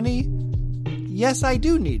need money? Yes, I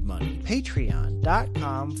do need money.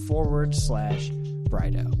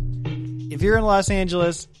 Patreon.com/Brido. If you're in Los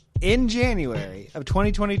Angeles in January of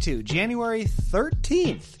 2022, January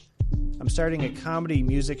 13th, I'm starting a comedy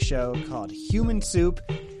music show called Human Soup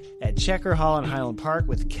at Checker Hall in Highland Park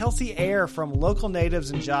with Kelsey Ayer from Local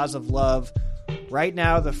Natives and Jaws of Love. Right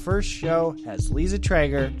now, the first show has Lisa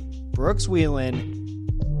Traeger, Brooks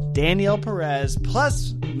Wheelan, Danielle Perez,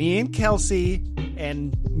 plus me and Kelsey,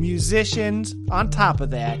 and musicians on top of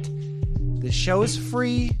that. The show is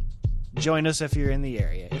free. Join us if you're in the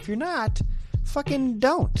area. If you're not, fucking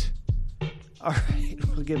don't. All right,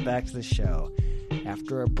 we'll get back to the show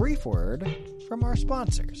after a brief word from our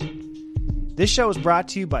sponsors. This show is brought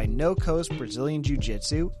to you by No Coast Brazilian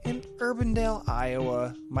Jiu-Jitsu in Urbandale,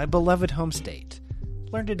 Iowa, my beloved home state.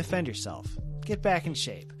 Learn to defend yourself. Get back in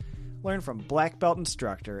shape. Learn from black belt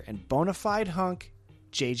instructor and bona fide hunk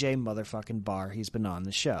JJ motherfucking Barr. He's been on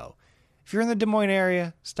the show. If you're in the Des Moines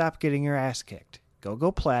area, stop getting your ass kicked.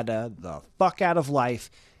 Go Plata the fuck out of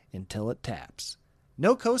life until it taps.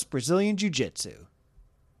 No Coast Brazilian Jiu-Jitsu.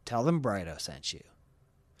 Tell them Brido sent you.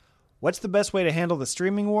 What's the best way to handle the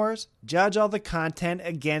streaming wars? Judge all the content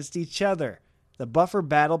against each other. The Buffer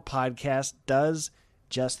Battle podcast does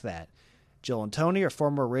just that. Joel and Tony are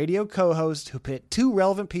former radio co-hosts who pit two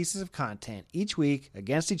relevant pieces of content each week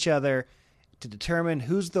against each other to determine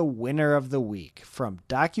who's the winner of the week. From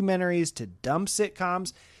documentaries to dumb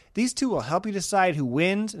sitcoms, these two will help you decide who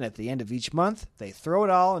wins, and at the end of each month, they throw it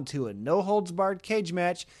all into a no-holds-barred cage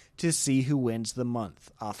match to see who wins the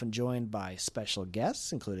month, often joined by special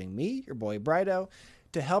guests, including me, your boy Brido,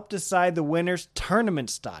 to help decide the winner's tournament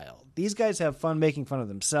style. These guys have fun making fun of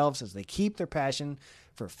themselves as they keep their passion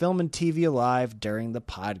for film and TV alive during the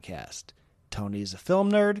podcast. Tony's a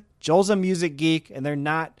film nerd, Joel's a music geek, and they're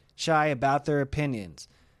not shy about their opinions.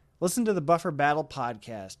 Listen to the Buffer Battle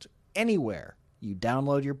podcast anywhere you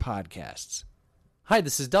download your podcasts. Hi,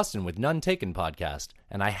 this is Dustin with None Taken Podcast,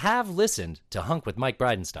 and I have listened to Hunk with Mike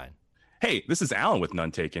Bridenstine. Hey, this is Alan with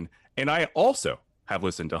None Taken, and I also have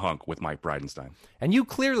listened to Hunk with Mike Bridenstine. And you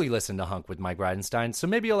clearly listen to Hunk with Mike Bridenstine, so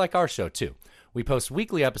maybe you'll like our show too. We post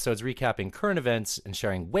weekly episodes recapping current events and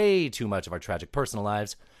sharing way too much of our tragic personal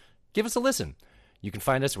lives. Give us a listen. You can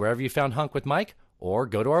find us wherever you found Hunk with Mike, or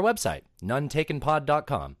go to our website,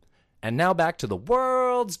 nonetakenpod.com. And now back to the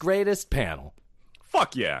world's greatest panel.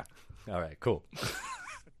 Fuck yeah. All right, cool.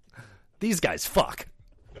 These guys fuck.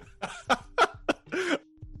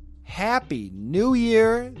 Happy New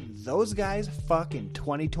Year. Those guys fuck in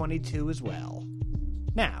 2022 as well.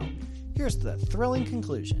 Now, here's the thrilling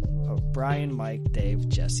conclusion of Brian, Mike, Dave,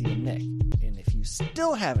 Jesse, and Nick. And if you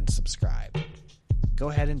still haven't subscribed, go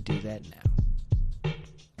ahead and do that now.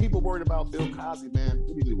 People worried about Bill Cosby, man.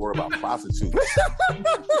 We need to worry about prostitutes.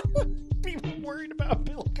 People worried about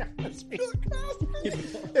Bill Cosby.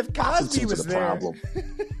 If Cosby was there. Problem.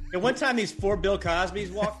 And one time these 4 Bill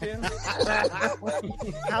Cosbys walked in.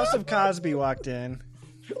 House of Cosby walked in.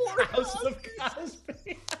 House of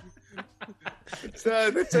Cosby. It's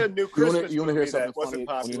a new Christmas you wanna hear movie something that wasn't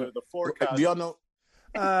funny? popular. The 4 Cosbys. Do y'all know?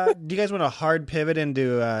 Do you guys want a hard pivot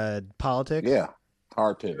into politics? Yeah,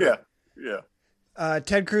 hard pivot. Yeah.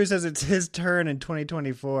 Ted Cruz says it's his turn in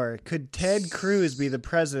 2024. Could Ted Cruz be the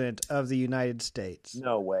president of the United States?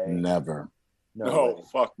 No way. Never. No, way.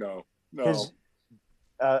 fuck no. No. His,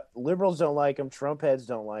 liberals don't like him. Trump heads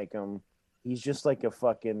don't like him. He's just like a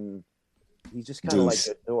fucking. He's just kind of like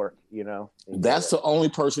a dork, you know. That's the only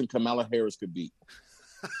person Kamala Harris could beat.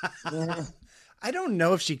 I don't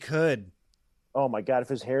know if she could. Oh my god!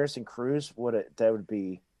 If it's Harrison Cruz, that would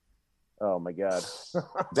be. Oh my god.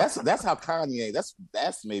 That's how Kanye.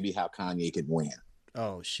 That's maybe how Kanye could win.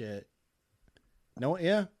 Oh shit. No,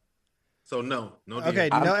 yeah. So no. Okay,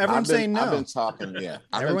 no. Everyone's saying no. I've been talking. Yeah,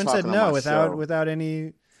 everyone said no without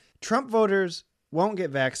any. Trump voters won't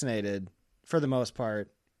get vaccinated for the most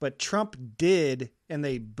part, but Trump did, and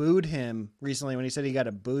they booed him recently when he said he got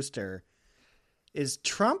a booster. Is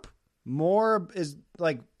Trump is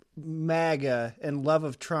like MAGA and love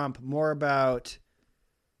of Trump more about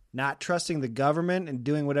not trusting the government and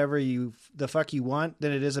doing whatever the fuck you want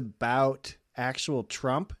than it is about actual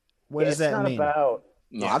Trump? What does that mean?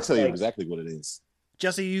 No, I'll tell you exactly what it is.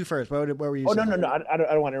 Jesse, you first. What were you saying? No. I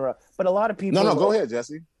don't want to interrupt. But a lot of people. No, go ahead,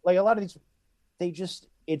 Jesse. Like a lot of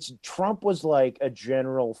these, Trump was like a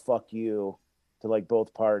general fuck you to like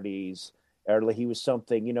both parties, or like he was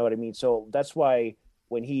something, you know what I mean? So that's why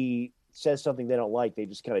when he says something they don't like, they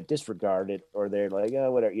just kind of disregard it, or they're like,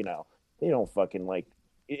 oh, whatever, you know. They don't fucking like.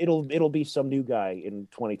 It'll be some new guy in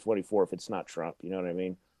 2024 if it's not Trump. You know what I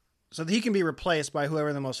mean? So he can be replaced by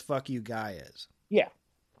whoever the most fuck you guy is. Yeah,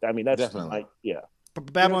 I mean that's definitely. yeah.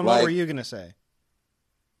 Babylon, what were you gonna say?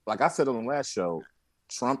 Like I said on the last show,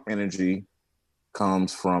 Trump energy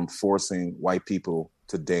comes from forcing white people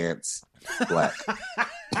to dance black.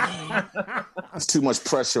 There's too much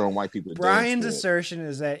pressure on white people. Brian's assertion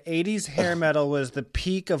is that 80s hair metal was the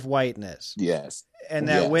peak of whiteness. Yes. And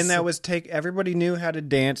that when that was everybody knew how to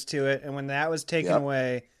dance to it, and when that was taken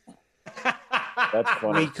away, that's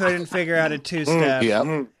funny. We couldn't figure out a two-step.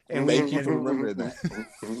 And thank you for remembering that.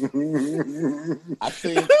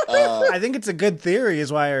 I think it's a good theory,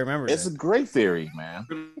 is why I remember it. It's a great theory, man.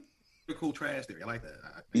 Pretty cool trash theory. I like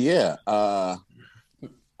that. Yeah.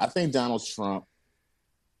 I think Donald Trump,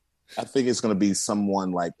 I think it's going to be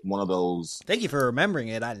someone like one of those. Thank you for remembering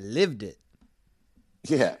it. I lived it.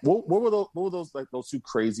 Yeah. What were those like those two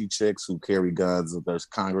crazy chicks who carry guns? There's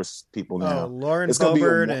Congress people now. Oh, Lauren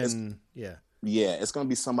Boebert and yeah. Yeah, it's going to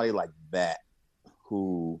be somebody like that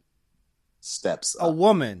who steps up. A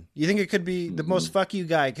woman. You think it could be the most fuck you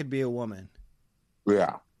guy could be a woman?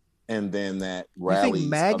 Yeah. And then that rally. You think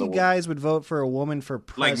MAGA guys would vote for a woman for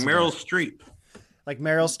president? Like Meryl Streep. Like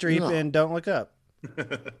Meryl Streep and Don't Look Up.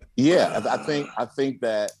 Yeah, I think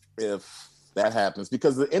that if that happens,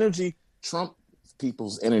 because the energy, Trump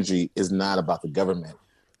people's energy is not about the government.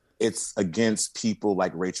 It's against people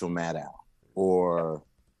like Rachel Maddow or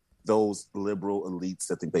those liberal elites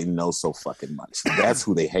that think they know so fucking much. That's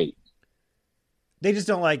who they hate. They just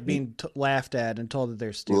don't like being laughed at and told that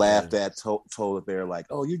they're stupid. Laughed at, told that they're like,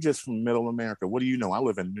 oh, you're just from middle America. What do you know? I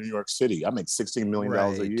live in New York City. I make $16 million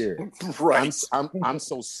a year. Right. I'm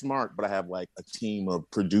so smart, but I have like a team of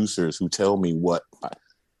producers who tell me what.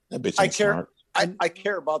 That bitch ain't smart. I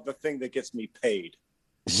care about the thing that gets me paid.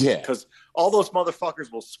 Yeah. Because all those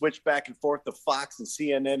motherfuckers will switch back and forth to Fox and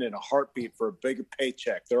CNN in a heartbeat for a bigger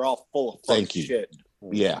paycheck. They're all full of fucking shit.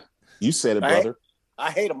 Yeah. You said it, brother.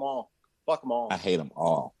 I hate them all. Fuck them all. I hate them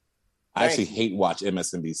all. I actually hate watch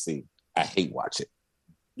MSNBC. I hate watch it.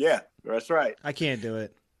 Yeah, that's right. I can't do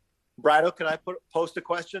it. Brido, can I post a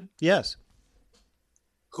question? Yes.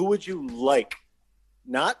 Who would you like?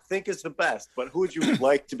 Not think is the best, but who would you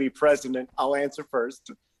like to be president? I'll answer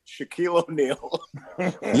first. Shaquille O'Neal.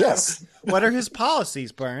 Yes. What are his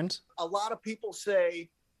policies, Burns? A lot of people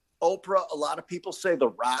say Oprah. A lot of people say The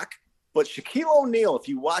Rock. But Shaquille O'Neal, if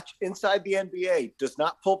you watch Inside the NBA, does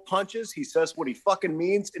not pull punches. He says what he fucking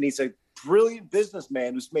means, and he's a brilliant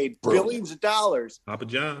businessman who's made billions of dollars. Papa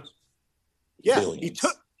John's. Yeah,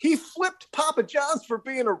 he flipped Papa John's for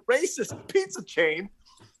being a racist pizza chain.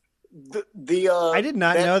 I did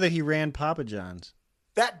not know that he ran Papa John's.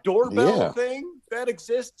 That doorbell thing that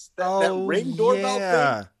exists, that ring doorbell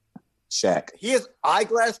thing. Shaq. He has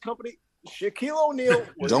eyeglass company. Shaquille O'Neal.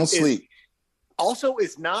 Don't sleep. Also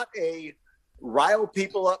is not a rile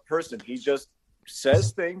people up person. He just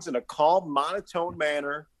says things in a calm, monotone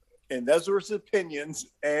manner, and those are his opinions.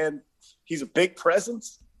 And he's a big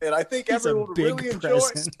presence, and I think everyone would really enjoy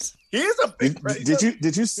it. He is a big presence.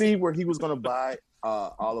 Did you see where he was going to buy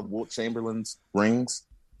all of Wilt Chamberlain's rings?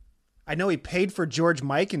 I know he paid for George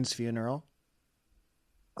Mikan's funeral.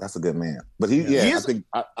 That's a good man, but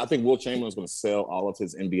I think Wilt Chamberlain's going to sell all of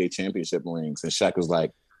his NBA championship rings, and Shaq was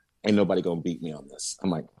like, ain't nobody gonna beat me on this.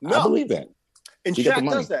 I'm like, no. I believe that. And Shaq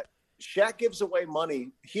does that. Shaq gives away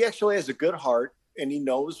money. He actually has a good heart, and he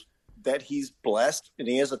knows that he's blessed, and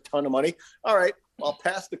he has a ton of money. All right, I'll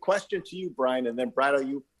pass the question to you, Brian, and then Brido,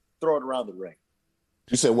 you throw it around the ring.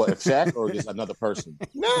 You said what? If Shaq or just another person?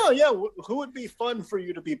 No, yeah. Who would be fun for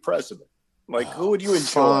you to be president? Like, who would you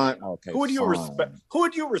enjoy? Okay, who would you respect? Who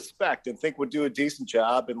would you respect and think would do a decent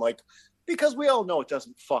job? And like. Because we all know it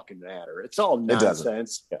doesn't fucking matter. It's all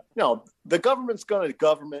nonsense. No, the government's going to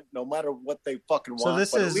government no matter what they fucking want.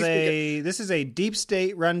 So this is a deep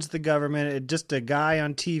state runs the government. Just a guy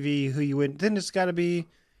on TV who you would then it's got to be.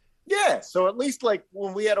 Yeah. So at least like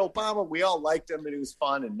when we had Obama, we all liked him and he was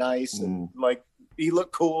fun and nice and like he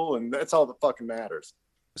looked cool and that's all that fucking matters.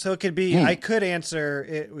 So it could be. I could answer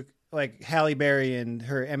it like Halle Berry in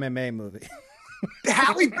her MMA movie.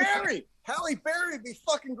 Halle Berry. Halle Berry would be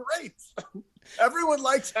fucking great. Everyone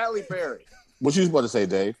likes Halle Berry. What you was about to say,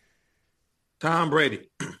 Dave? Tom Brady.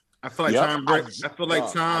 I feel like Tom Brady.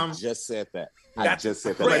 I just said that. I just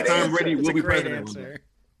said that. Like Tom Brady will be president.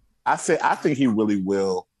 I think he really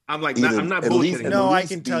will. I'm like, I'm not bullshitting. No, I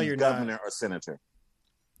can tell you're governor or senator.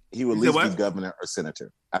 He will at least be governor or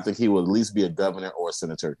senator. I think he will at least be a governor or a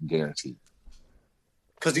senator, guaranteed.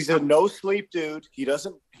 Because he's a no sleep dude. He just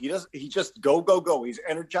go. He's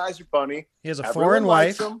Energizer Bunny. He has a foreign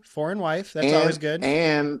wife. That's always good.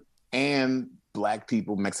 And black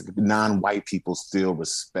people, Mexican, non-white people still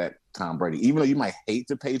respect Tom Brady. Even though you might hate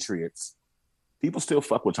the Patriots, people still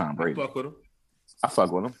fuck with Tom Brady. I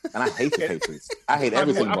fuck with him. And I hate the Patriots. I hate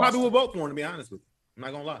everything. I probably will vote for him, to be honest with you. I'm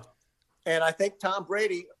not gonna lie. And I think Tom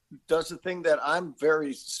Brady does the thing that I'm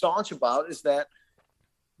very staunch about is that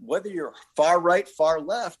whether you're far right, far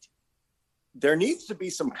left, there needs to be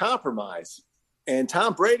some compromise. And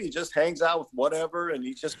Tom Brady just hangs out with whatever, and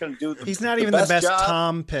he's just going to do. He's not even the best job.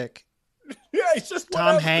 Tom pick. Yeah, he's just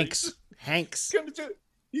Tom whatever. Hanks.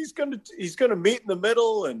 He's gonna meet in the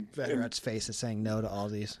middle, and Vatterot's face is saying no to all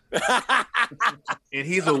these. And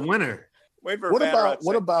he's a winner. Wait for What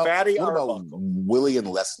Vatterott about Fatty what about Arbuckle. Willie and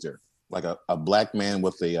Lester? Like a black man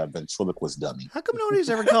with a ventriloquist dummy. How come nobody's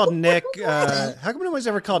ever called Nick? How come nobody's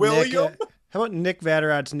ever called Nick? How about Nick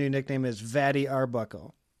Vatterot's new nickname is Vatty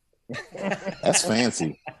Arbuckle? That's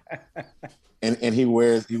fancy. And he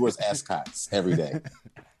wears ascots every day.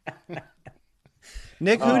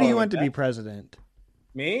 Nick, who do you want to be president?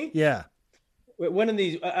 Me? Yeah. One of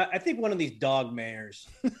these. I think one of these dog mayors.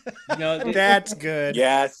 You know, that's good.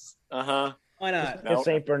 Yes. Why not? Get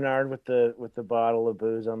Saint Bernard with the bottle of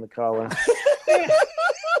booze on the collar.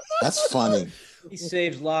 That's funny. He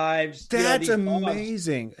saves lives. That's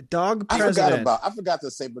amazing. Dog president. I forgot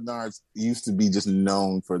that Saint Bernards used to be just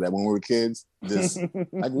known for that when we were kids. This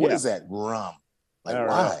what is that? Rum. Like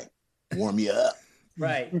why? Warm you up.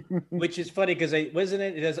 Right. Which is funny because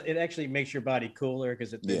it actually makes your body cooler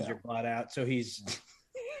because it thins your blood out. So he's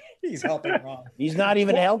helping wrong. He's not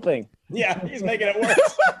even helping. Yeah, he's making it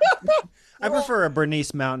worse. I prefer a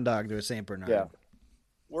Bernese Mountain Dog to a Saint Bernard. Yeah.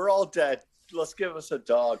 We're all dead. Let's give us a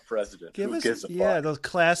dog president. Gives a fuck? Those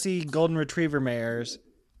classy golden retriever mayors.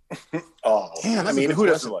 Oh, damn, I mean, who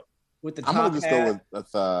doesn't like? With the I'm top gonna just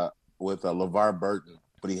go with LeVar Burton,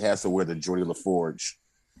 but he has to wear the Geordie LaForge.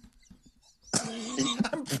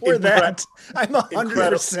 I'm for that. I'm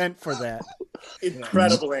 100% for that.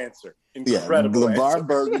 Incredible answer. Incredible LeVar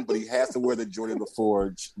Burton, but he has to wear the Geordie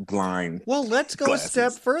LaForge blind. Well, let's go glasses. a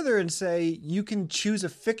step further and say you can choose a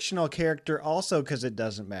fictional character also because it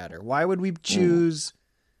doesn't matter. Why would we choose,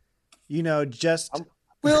 just...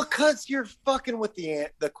 Well, because you're fucking with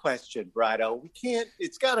the question, Brido. We can't...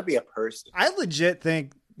 It's got to be a person. I legit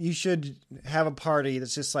think you should have a party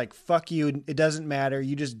that's just like, fuck you, it doesn't matter.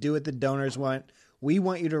 You just do what the donors want. We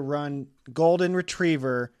want you to run Golden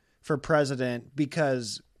Retriever for president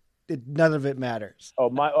because none of it matters. I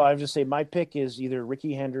was just saying my pick is either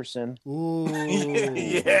Ricky Henderson. Ooh.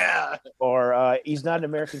 Yeah. Or he's not an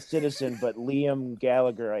American citizen, but Liam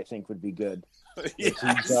Gallagher I think would be good. Yes.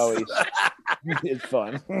 He's always it's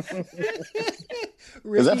fun.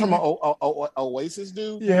 Is that from Oasis,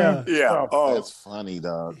 dude? Yeah. Yeah. Oh, that's funny,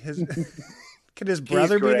 dog. Could his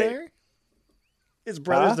brother be there? His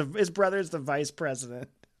brother's the vice president.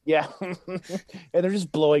 Yeah. And they're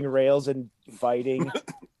just blowing rails and fighting.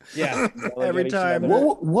 Yeah. Every time.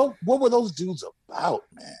 What were those dudes about,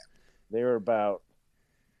 man? They were about.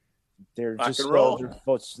 They're Rock just and roll.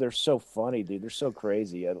 they're so funny, dude. They're so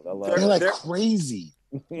crazy. I love They're it. like crazy.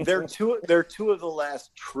 They're two of the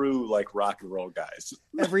last true like rock and roll guys.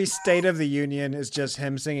 Every State of the Union is just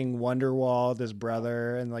him singing Wonderwall with his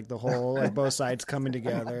brother and like the whole like both sides coming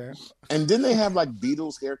together. And didn't they have like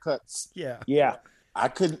Beatles haircuts? Yeah. Yeah. I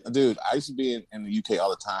couldn't, dude. I used to be in the UK all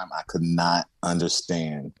the time. I could not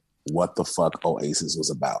understand what the fuck Oasis was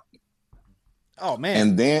about. Oh man!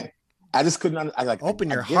 And then I just couldn't. Open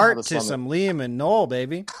your heart to some Liam and Noel,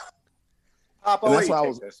 baby. Pop, and that's why I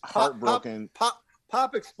was heartbroken.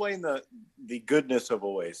 Pop, explain the goodness of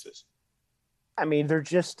Oasis. I mean, they're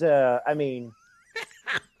just. They're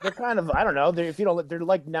kind of. I don't know. They're they're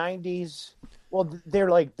like '90s. Well, they're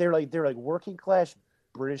like working class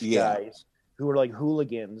British guys who were like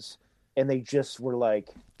hooligans, and they just were like.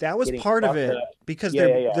 That was part of it because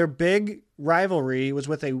their big rivalry was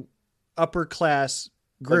with a upper class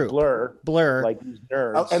group, like Blur, like these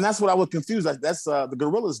nerds. Oh, and that's what I was confused. Like, that's the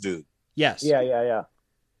Gorillaz dude. Yes. Yeah.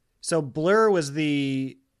 So Blur was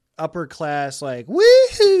the upper class, like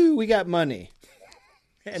woohoo, we got money,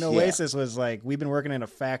 and Oasis was like, we've been working in a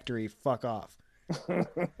factory, fuck off.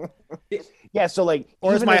 Yeah. So like,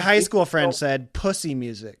 or as my high school friend said, pussy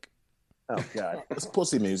music. Oh God, it's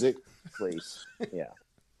pussy music, please. Yeah.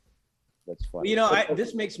 That's funny.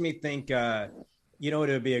 This makes me think, what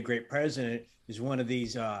would be a great president is one of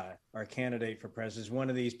these, our candidate for president is one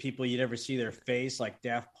of these people you'd ever see their face, like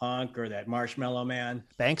Daft Punk or that Marshmallow Man.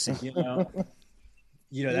 Banksy. That'd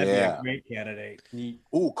be a great candidate.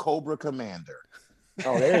 Ooh, Cobra Commander.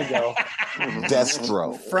 Oh, there you go.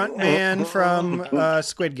 Destro. Front man from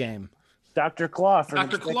Squid Game. Dr. Claw from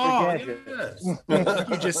Dr. Claw. Yes.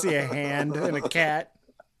 You just see a hand and a cat.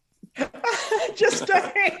 Just a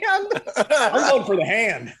hand. I'm going for the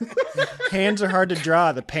hand. Hands are hard to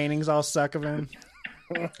draw. The paintings all suck of him.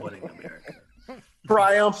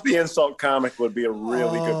 Triumph the Insult Comic would be a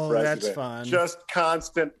really good president. That's fun. Just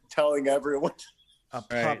constant telling everyone. A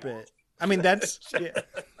puppet. I mean, that's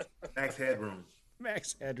Max Headroom.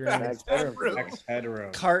 Max Headroom. Max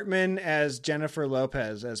Headroom. Cartman as Jennifer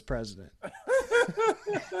Lopez as president.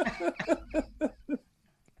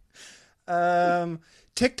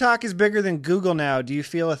 TikTok is bigger than Google now. Do you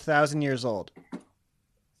feel 1,000 years old?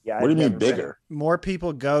 Yeah. What do you mean bigger? More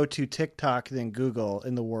people go to TikTok than Google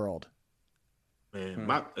in the world.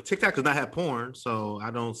 Man, TikTok does not have porn, so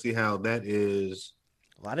I don't see how that is.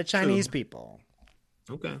 A lot of Chinese people.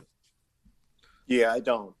 Okay. Yeah, I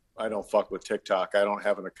don't fuck with TikTok. I don't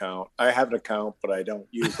have an account. I have an account, but I don't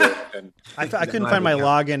use it. And I couldn't find my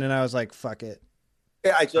login, and I was like, "Fuck it."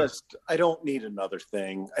 Yeah, I don't need another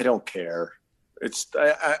thing. I don't care.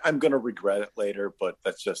 I'm gonna regret it later, but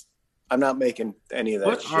I'm not making any of that.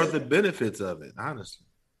 What are the benefits of it, honestly?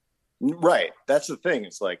 Right. That's the thing.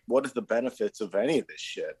 It's like, what are the benefits of any of this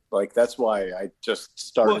shit? Like, that's why I just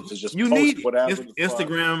started to just post whatever.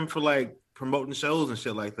 Instagram for like promoting shows and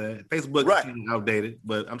shit like that. Facebook is outdated,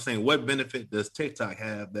 but I'm saying, what benefit does TikTok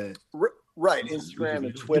have that? Right. Instagram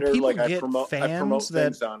and Twitter, like I promote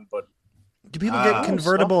things on, but do people get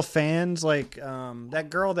convertible fans? Like that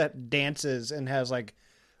girl that dances and has like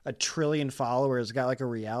 1 trillion followers got like a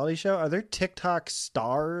reality show. Are there TikTok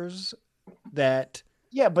stars that?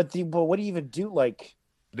 Yeah, but what do you even do? Like,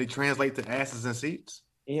 they translate to asses and seats.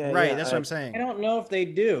 Yeah, right. That's what I'm saying. I don't know if they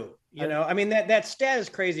do. You know, I mean that stat is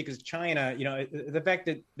crazy because China. You know, the fact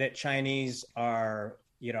that Chinese are,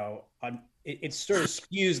 you know, it sort of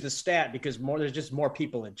skews the stat because there's just more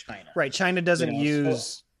people in China. Right. China doesn't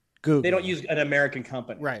use Google. They don't use an American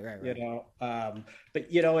company. Right. You know,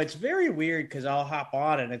 but you know, it's very weird because I'll hop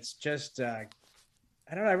on and it's just, I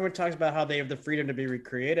don't know. Everyone talks about how they have the freedom to be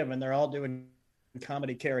creative, and they're all doing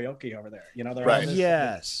comedy karaoke over there. You know, they're all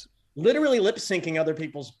yes. Literally lip syncing other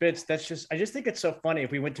people's bits. I just think it's so funny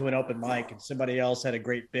if we went to an open mic and somebody else had a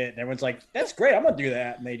great bit and everyone's like, that's great, I'm gonna do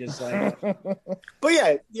that. And they just like, but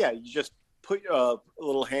yeah, you just put a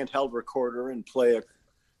little handheld recorder and play a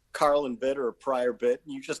Carlin bit or a Pryor bit,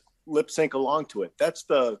 and you just lip sync along to it. That's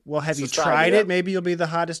the have you tried it? Maybe you'll be the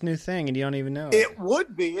hottest new thing and you don't even know it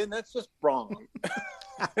would be, and that's just wrong.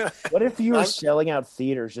 What if you were selling out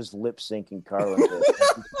theaters just lip syncing Carlin?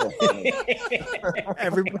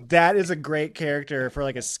 That is a great character for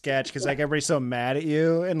like a sketch because like everybody's so mad at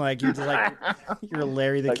you and like you're just like you're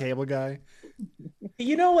Larry the Cable Guy.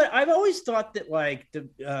 You know what? I've always thought that like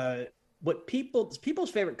what people's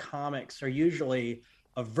favorite comics are usually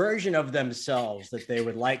a version of themselves that they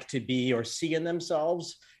would like to be or see in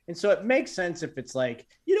themselves. And so it makes sense if it's like,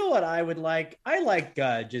 you know what I would like? I like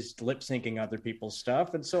just lip syncing other people's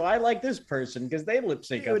stuff. And so I like this person because they lip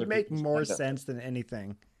sync other people's stuff. It would make more sense than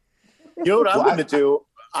anything. You know what I'm going to do?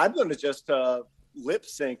 I'm going to just lip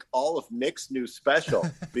sync all of Nick's new special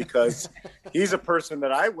because he's a person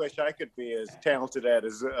that I wish I could be as talented at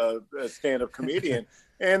as a stand-up comedian.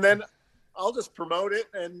 And then I'll just promote it,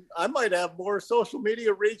 and I might have more social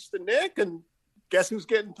media reach than Nick, and guess who's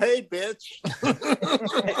getting paid, bitch?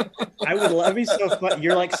 I would love you so fun.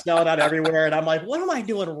 You're like snelled out everywhere, and I'm like, what am I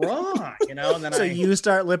doing wrong? You know, and then so you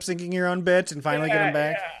start lip syncing your own bits and finally get them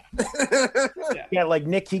back. Yeah, like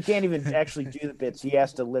Nick, he can't even actually do the bits. He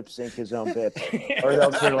has to lip sync his own bits, or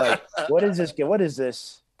they'll say like, "What is this? What is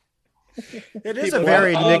this?" It is a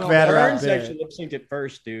very Nick Vatterott bit. Actually lip synced it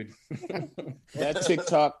first, dude. That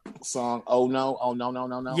TikTok song, "Oh no, oh no, no,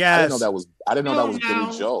 no, no." Yes. I didn't know that was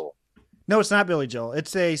Billy Joel. No, it's not Billy Joel.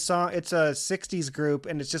 It's a song. It's a '60s group,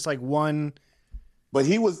 and it's just like one. But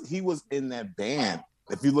he was in that band.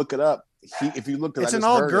 If you look it up, it's an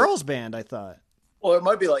all-girls band. I thought. Well, it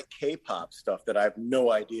might be like K-pop stuff that I have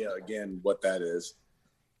no idea. Again, what that is.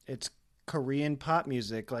 It's Korean pop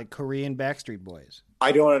music, like Korean Backstreet Boys.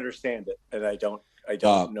 I don't understand it, and I don't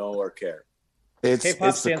know or care.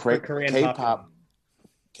 K-pop stands for Korean K-pop.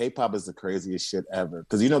 K-pop is the craziest shit ever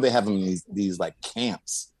because they have them in these like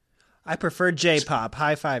camps. I prefer J-pop.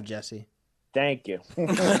 High five, Jesse. Thank you. Yeah,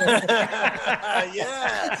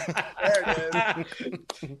 there it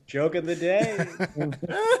is. Joke of the day.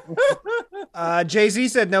 Jay-Z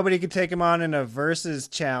said nobody could take him on in a versus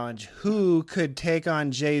challenge. Who could take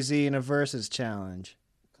on Jay-Z in a versus challenge?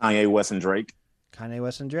 Kanye West and Drake. Kanye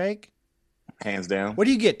West and Drake? Hands down. What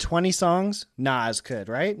do you get, 20 songs? Nas could,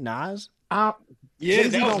 right? Nas? Yeah,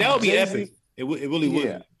 that would be epic. It really would.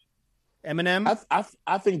 Yeah. Eminem?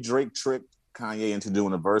 I think Drake tricked Kanye into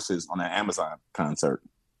doing a versus on an Amazon concert.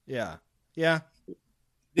 Yeah. The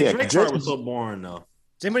Drake part was so boring, though.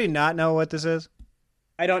 Does anybody not know what this is?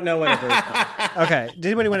 I don't know what a verse is. Okay. Did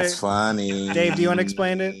anybody want to? It's funny. Dave, do you want to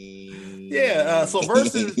explain it? Yeah. So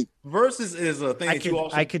versus is a thing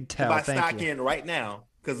I could tell. buy stock in right now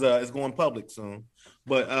because it's going public soon.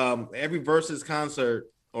 But every versus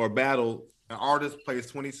concert or battle, an artist plays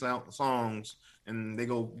 20 songs. And they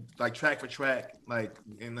go like track for track,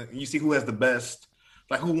 and you see who has the best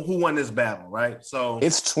like who won this battle, right? So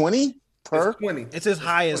it's 20 per. It's 20. It's as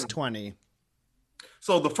high as 20.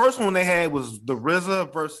 So the first one they had was the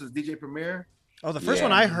RZA versus DJ Premier. Oh, the first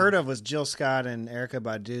one I heard of was Jill Scott and Erykah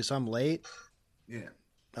Badu. So I'm late. Yeah.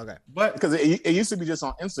 Okay. But because it used to be just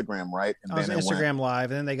on Instagram, right? And on Instagram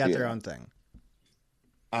Live, and then they got their own thing.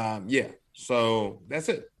 Yeah. So that's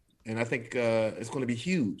it. And I think it's going to be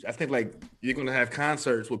huge. I think like you're going to have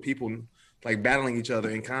concerts with people like battling each other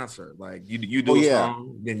in concert. Like you do a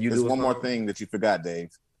song, then you There's do one more song. thing that you forgot, Dave.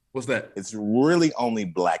 What's that? It's really only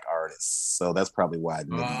black artists, so that's probably why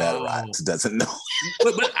Nick Vatterott doesn't know.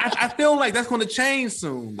 but I feel like that's going to change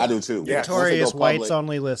soon. I do too. Notorious whites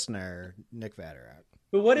only listener, Nick Vatterott.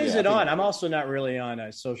 But what is it on? I'm also not really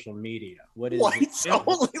on social media. What is whites it?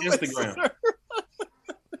 only Instagram.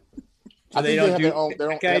 So they don't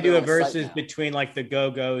do. Can I do a own site versus now. between like the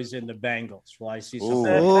Go-Go's and the Bengals? Will I see something?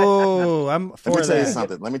 Oh, I'm for Let me tell you that.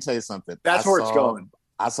 something. Let me tell you something. That's where it's going.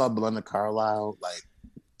 I saw Belinda Carlisle like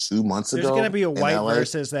 2 months There's ago. going to be a in white LA.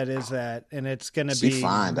 versus that is that, and it's going to She be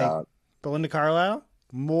fine, dog. Belinda Carlisle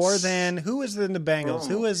more than who is in the Bengals?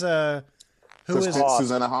 Who is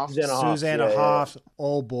Susanna Hoff? Susanna Hoff.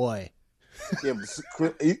 Oh boy. Yeah,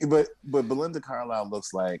 but Belinda Carlisle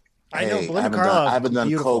looks like. I know hey, Belinda Carlisle. I haven't done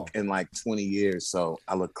beautiful. coke in like 20 years, so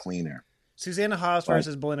I look cleaner. Susanna Hoff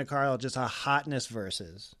versus Belinda Carlisle, just a hotness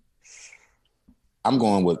versus. I'm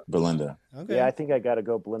going with Belinda. Okay. Yeah, I think I got to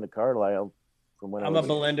go Belinda Carlisle. From when I'm I a was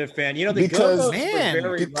Belinda fan. You know the Because- Go-Go's Man, were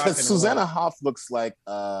very rock Because and Susanna roll. Hoff looks like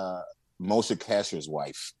Moshe Kasher's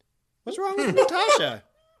wife. What's wrong with Natasha?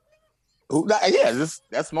 Yeah,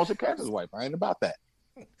 that's Moshe Kasher's wife. I ain't about that.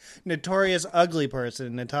 Notorious ugly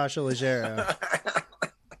person, Natasha Leggero.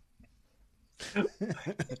 But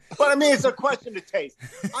I mean, it's a question of taste.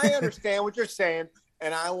 I understand what you're saying,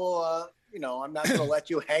 and I will. I'm not going to let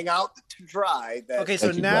you hang out to dry. That, Okay, so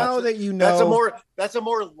Thank you, now Brad. that you know, that's a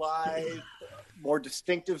more live, more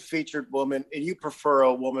distinctive featured woman, and you prefer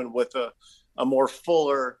a woman with a more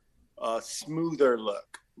fuller, smoother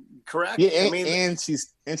look, correct? Yeah, and, I mean, and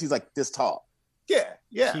she's like this tall.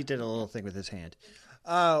 yeah. he did a little thing with his hand.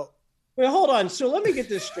 Wait, hold on. So let me get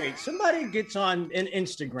this straight. Somebody gets on an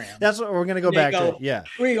Instagram. That's what we're gonna go They back go- to. Yeah,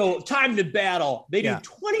 We go, time to battle. They Yeah. do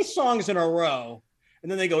 20 songs in a row,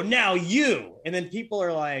 and then they go, now you. And then people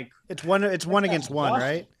are like, it's one against one, awesome.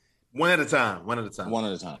 right? One at a time. One at a time. One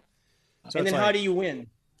at a time. So and it's then how like- do you win?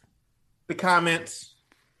 The comments.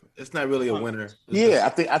 It's not really a winner. Yeah,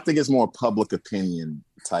 I think it's more public opinion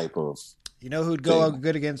type of. You know who'd go thing.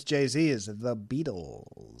 good against Jay-Z is the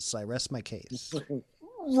Beatles. I rest my case.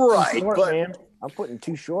 Right, Short, but man. I'm putting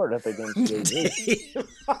Too Short up against Jay-Z.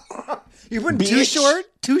 You're putting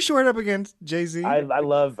too short up against Jay-Z. I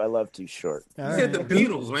love Too Short. All You said right. the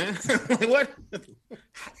Beatles, man. Like, what?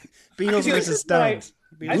 Beatles I- versus Stones.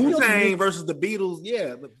 I feel Wu-Tang versus the Beatles.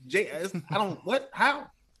 Yeah, but I don't. What? How?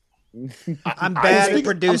 I'm bad at I'm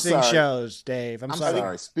producing sorry. shows, Dave. I'm I'm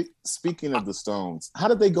sorry. sorry. Speaking of the Stones, how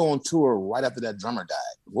did they go on tour right after that drummer died?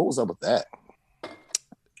 What was up with that?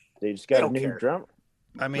 They just got a don't new care. drum.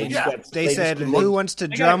 I mean, Yeah. they They said, just- "Who wants to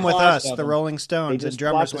They got drum with claws us?" of The them. Rolling They Stones, and just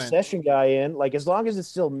drummers brought the went. session guy in. Like as long as it's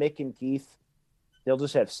still Mick and Keith, they'll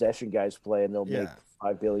just have session guys play, and they'll make Yeah.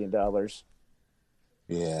 $5 billion.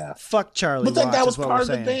 Yeah. Fuck Charlie But that Watts guy was is what part we're of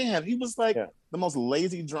the saying. band. He was like Yeah. the most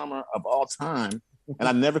lazy drummer of all time. And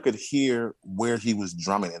I never could hear where he was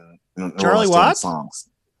drumming in Charlie Rolling Stones Watts? songs.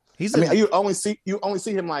 He's I a mean, you only see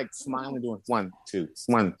him like smiling, doing 1, 2,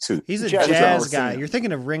 1, 2. he's a Jazz jazz drummer. guy. You're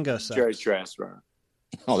thinking of Ringo Starr. Jerry Strasser.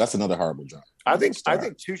 Oh, that's another horrible drummer. I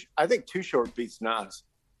think Too Short beats Nas.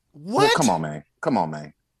 What? Well, come on,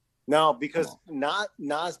 man. No, because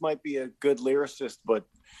Nas might be a good lyricist, but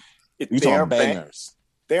You they talking are bangers?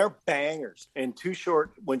 They're bangers. And Too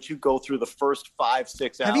Short, once you go through the first 5,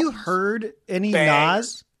 6 Have albums. you heard any Bangers.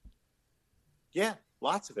 Nas? Yeah,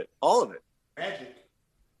 lots of it, all of it. Magic.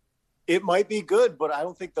 It might be good, but I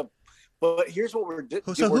don't think But here's what we're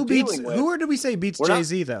So we're who beats? dealing with. Who did we say beats We're not-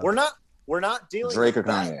 Jay-Z though? We're not dealing Drake or with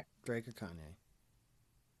that. Kanye? Drake or Kanye?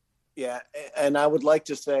 Yeah, and I would like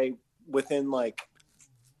to say within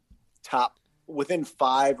within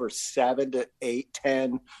 5 or 7 to 8,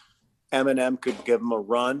 10, Eminem could give him a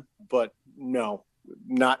run, but no,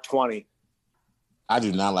 not 20. I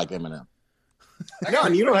do not like Eminem. No,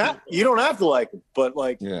 and you don't have to like him, but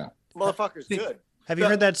Yeah. motherfucker's good. Have you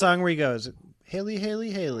heard that song where he goes, "Haley,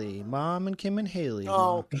 Haley, Haley, Mom and Kim and Haley"?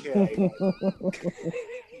 Okay.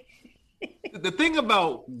 The thing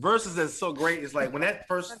about verses that's so great is like when that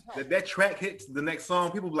track hits the next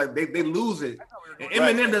song, people like they lose it. And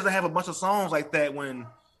Eminem doesn't have a bunch of songs like that when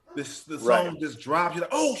the song Right. just drops. You're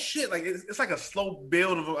like, oh shit! Like it's like a slow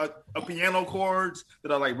build of a piano chords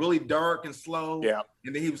that are like really dark and slow. Yeah.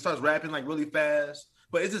 And then he starts rapping like really fast,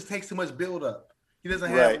 but it just takes too much build up. He doesn't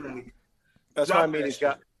have. Right. Like, That's what I mean.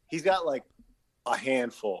 He's got like a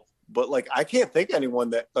handful, but like I can't think of anyone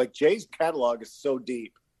that like Jay's catalog is so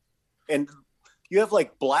deep, and you have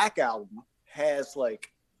like Black Album has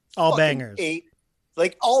like All fucking bangers. 8,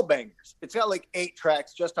 like all bangers. It's got like 8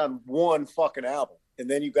 tracks just on one fucking album, and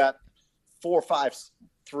then you got 4, 5,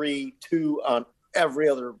 3, 2 on every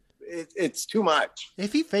other. It's too much.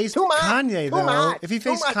 If he faced Too much. Kanye, Too though, much. if he Too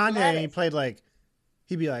faced much Kanye and he lettuce. played like,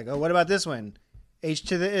 he'd be like, oh, what about this one? H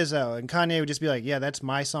to the Izzo. And Kanye would just be like, yeah, that's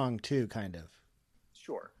my song too, kind of.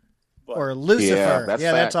 Sure. Or Lucifer. that's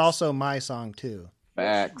Yeah, that's facts. also my song too.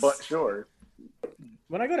 Facts. But sure.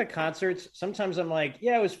 When I go to concerts, sometimes I'm like,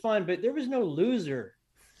 yeah, it was fun, but there was no loser.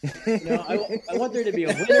 You know, I want there to be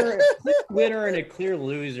a winner and a clear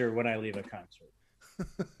loser when I leave a concert.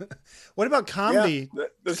 What about comedy? Yeah,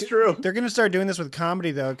 that's true. They're going to start doing this with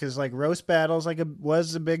comedy though, because like roast battles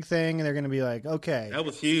was a big thing, and they're going to be like, okay, that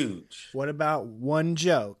was huge. what about one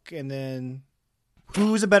joke, and then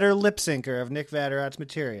who's a better lip syncer of Nick Vatterot's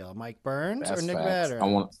material, Mike Burns That's or Nick facts. Vatterott?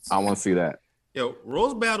 I want to see that. Yo,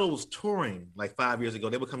 Rose Battle was touring like 5 years ago.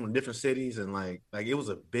 They would come to different cities and like it was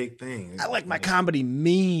a big thing. I like my comedy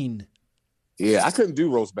mean. Yeah, I couldn't do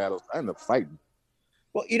roast battles. I ended up fighting.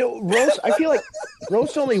 Well, you know, roast. I feel like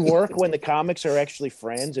roasts only work when the comics are actually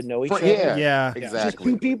friends and know each other. Yeah, Just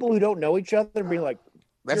exactly. two people who don't know each other being like,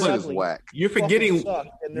 That "You're shit is ugly. whack. You're Fucking forgetting suck."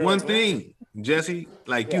 And they're one like, thing, Jesse.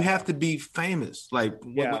 Like you have to be famous. Like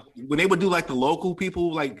Yeah. when they would do like the local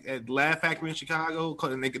people, like at Laugh Factory in Chicago,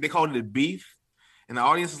 and they called it a beef, and the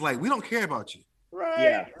audience is like, "We don't care about you." Right.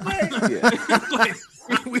 Yeah.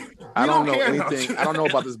 Like, we I don't know care about anything. you. I don't know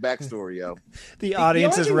about this backstory, yo. The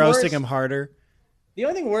audience only is thing roasting worse- him harder. The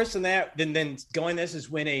only thing worse than that than going this is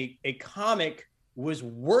when a comic was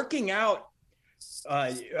working out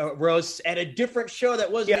roasts at a different show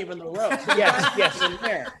that wasn't even the roast. Yes. In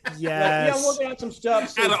there. Yes. Like, yeah, I'm working out some stuff.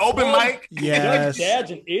 So At an open Doug- mic? Yes.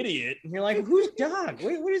 Dad's an idiot. And you're like, who's Doug?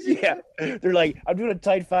 What is it? Yeah, they're like, I'm doing a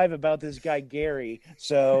tight 5 about this guy Gary,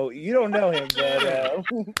 so you don't know him,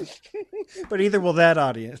 but But either will that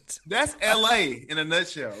audience. That's LA in a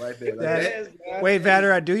nutshell, right there. Like, Wait,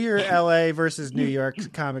 Vatterott, do your LA versus New York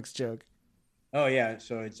comics joke. Oh yeah,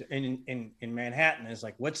 so it's in Manhattan is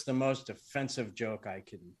like, what's the most offensive joke I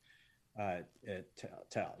can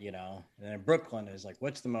tell? You know, and then in Brooklyn is like,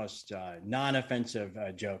 what's the most non-offensive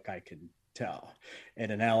joke I can tell?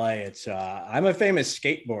 And in LA, it's I'm a famous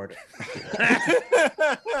skateboarder.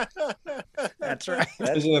 That's right.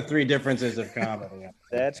 Those are the 3 differences of comedy.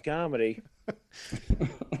 that's comedy.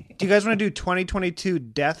 Do you guys want to do 2022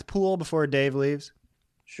 death pool before Dave leaves?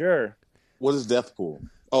 Sure. What is death pool?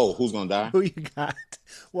 Oh, who's gonna die? Who you got?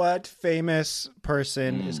 What famous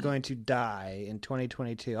person is going to die in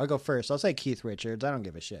 2022? I'll go first. I'll say Keith Richards. I don't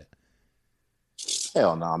give a shit.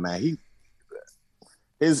 Hell no, man.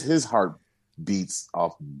 His heart beats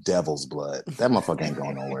off devil's blood. That motherfucker ain't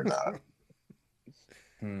going nowhere, dog.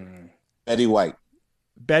 Betty White.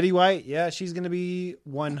 Betty White, yeah, she's going to be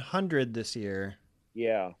 100 this year.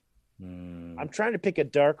 Yeah. I'm trying to pick a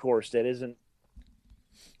dark horse that isn't.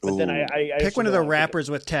 But then I pick actually one of the don't wanna pick rappers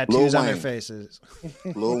with tattoos Lil on their Wayne. faces.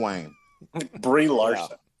 Lil Wayne. Brie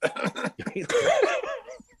Larson.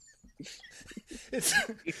 It's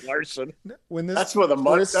Larson. when this That's where the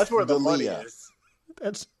money. Chris That's where the money D'Elia. is.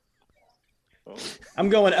 that's I'm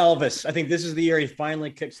going Elvis. I think this is the year he finally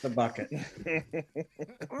kicks the bucket. He's had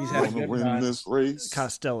a Gonna good win run. this race.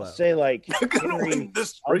 Costello. Say like Gonna Henry, win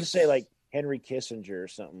this I'll race. just say like Henry Kissinger or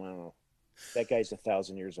something. I don't know. That guy's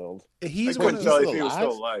 1,000 years old. He's I one couldn't of tell those, if he was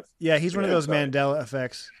still alive. yeah, he's one of Yeah, those sorry. Mandela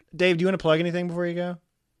effects. Dave, do you want to plug anything before you go?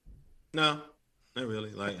 no, not really.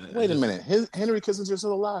 Like, Wait a minute. Henry Kissinger's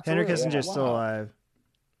still alive. for Henry real? Kissinger's still Wow. alive.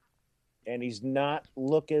 And he's not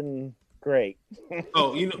looking great.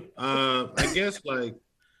 Oh, you know, I guess like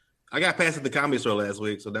I got passed at the Comedy Store last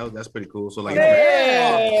week, so that's pretty cool. So like,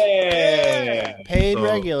 Paid So-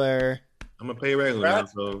 regular. I'm gonna pay regular now.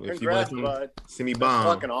 Congrats, So if you want congrats, bud. to see me That's bomb,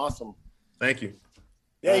 fucking awesome. thank you.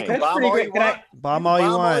 Yeah, you can That's bomb pretty all great. you Can I- want. Bomb all you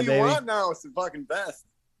Bomb want, all you baby. want now. It's the fucking best.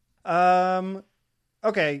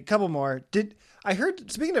 Okay, couple more. I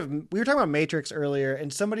heard, speaking of, we were talking about Matrix earlier,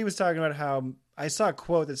 and somebody was talking about how I saw a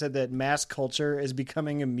quote that said that mass culture is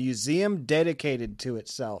becoming a museum dedicated to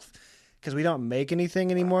itself because we don't make anything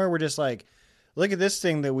anymore. We're just like, look at this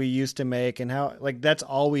thing that we used to make, and how like that's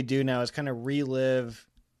all we do now is kind of relive.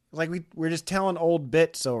 Like we're just telling old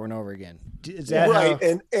bits over and over again. Is that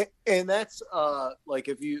right? how? And that's like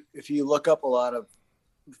if you look up a lot of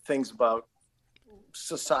things about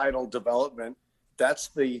societal development. That's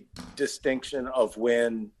the distinction of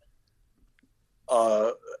when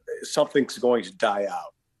something's going to die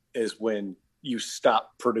out, is when you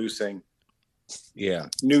stop producing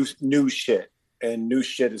new shit, and new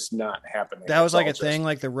shit is not happening. That was like a thing,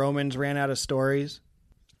 like the Romans ran out of stories.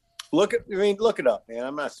 Look it up, man.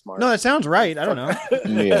 I'm not smart. No, that sounds right. I don't know.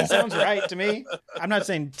 Yeah. That sounds right to me. I'm not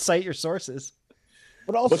saying cite your sources.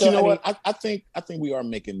 But also, But you know what? I think we are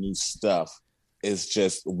making new stuff. It's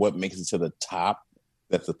just what makes it to the top,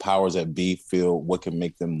 that the powers that be feel what can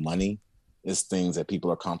make them money is things that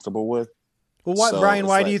people are comfortable with. Well, what, Brian,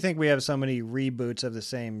 why do you think we have so many reboots of the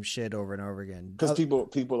same shit over and over again? Because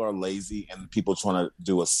people are lazy, and people trying to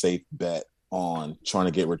do a safe bet on trying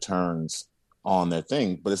to get returns on their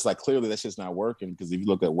thing. But it's like, clearly that shit's not working, because if you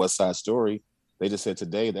look at West Side Story, they just said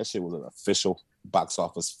today that shit was an official box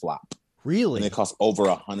office flop. Really? And it cost over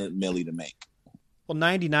 $100 million to make. Well,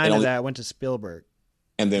 99 of that went to Spielberg.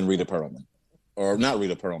 And then Rita Perlman. Or not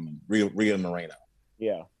Rita Perlman, Rita Moreno.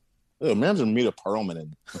 Yeah. Imagine Rita Perlman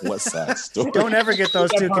in West Side Story. Don't ever get those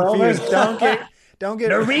two confused. Don't get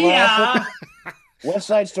Maria. West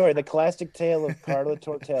Side Story, the classic tale of Carla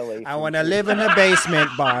Tortelli. I want to live in a basement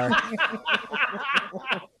bar.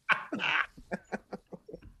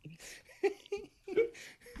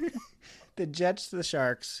 The Jets, the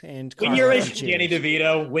Sharks, and when you're a Danny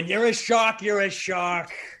DeVito, when you're a shark, you're a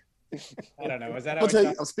shark. I don't know. Is that how I'll tell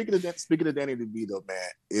you, speaking of Danny DeVito, man,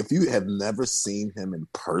 if you have never seen him in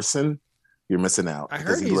person, you're missing out. I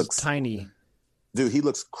heard he looks tiny. Dude, he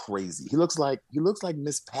looks crazy. He looks like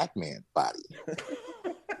Miss Pac-Man body.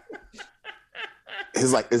 He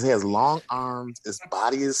has long arms. His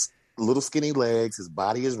body is little skinny legs. His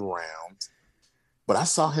body is round. But I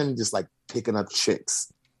saw him just like picking up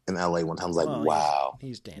chicks in LA one time. I was like, wow.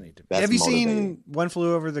 He's Danny DeVito. That's Have you motivating. seen One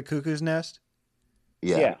Flew Over the Cuckoo's Nest?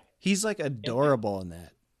 Yeah. He's like adorable in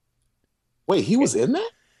that. Wait, he was in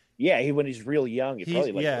that? Yeah, when he's real young, he's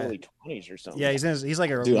probably like early 20s or something. Yeah, he's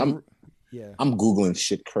like a Dude, I'm yeah. Googling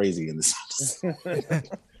shit crazy in this.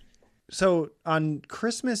 So on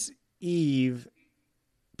Christmas Eve,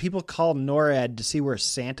 people call NORAD to see where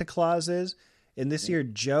Santa Claus is. And this year,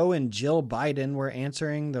 Joe and Jill Biden were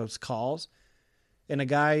answering those calls. And a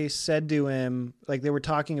guy said to him, like, they were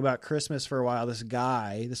talking about Christmas for a while,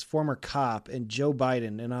 this former cop, and Joe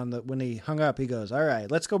Biden. And when he hung up, he goes, "All right,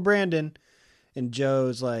 let's go, Brandon." And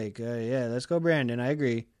Joe's like, "Yeah, let's go, Brandon. I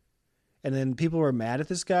agree." And then people were mad at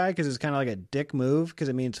this guy because it's kind of like a dick move, because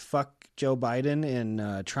it means fuck Joe Biden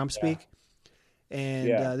in Trump speak. And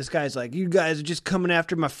this guy's like, "You guys are just coming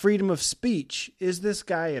after my freedom of speech." Is this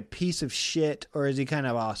guy a piece of shit, or is he kind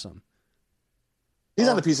of awesome? He's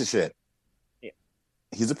not a piece of shit.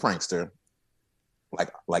 He's a prankster,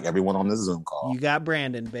 like everyone on this Zoom call. You got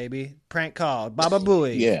Brandon, baby. Prank call. Baba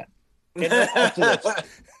Booey. Yeah.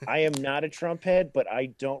 I am not a Trump head, but I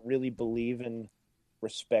don't really believe in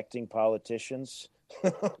respecting politicians.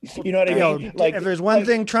 You know what I mean? Like, if there's one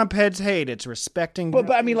thing Trump heads hate, it's respecting.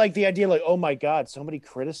 But I mean, like the idea, like, oh my God, somebody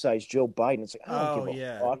criticized Joe Biden. It's like, I don't give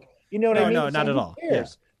a fuck. You know what I mean? No, it's not like, at who all.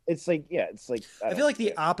 cares? It's like, it's like I feel like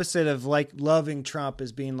the opposite of like loving Trump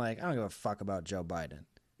is being like, I don't give a fuck about Joe Biden.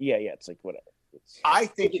 Yeah, it's like whatever. I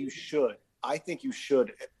think you should. I think you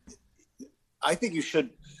should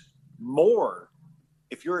more.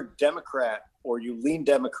 If you're a Democrat, or you lean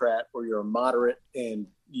Democrat, or you're a moderate, and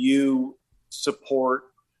you support,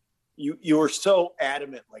 you are so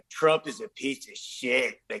adamant, like Trump is a piece of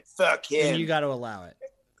shit, like fuck him. And you got to allow it.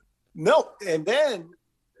 No, and then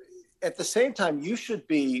at the same time, you should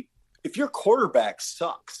be, if your quarterback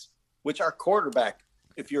sucks, which our quarterback,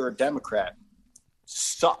 if you're a Democrat,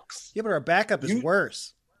 sucks. Yeah, but our backup is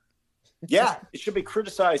worse. Yeah, it should be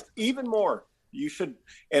criticized even more. You should,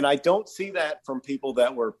 and I don't see that from people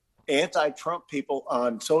that were anti-Trump people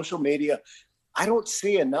on social media. I don't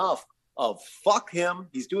see enough of fuck him.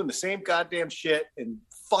 He's doing the same goddamn shit, and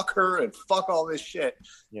fuck her, and fuck all this shit.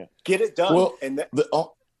 Yeah, get it done. Well, and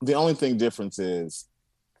the only thing difference is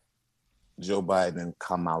Joe Biden and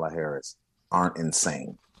Kamala Harris aren't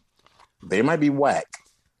insane. They might be whack,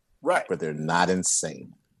 right? But they're not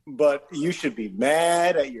insane. But you should be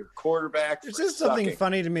mad at your quarterback. There's just something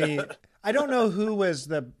funny to me. I don't know who was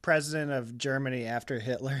the president of Germany after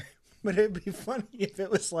Hitler, but it'd be funny if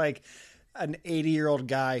it was like an 80-year-old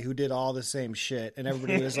guy who did all the same shit, and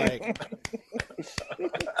everybody was like,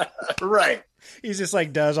 right. He's just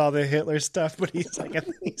like does all the Hitler stuff, but he's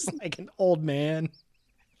like an old man.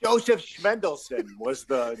 Joseph Schmendelson was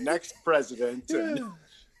the next president. And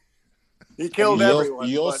he killed everyone.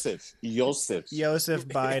 Joseph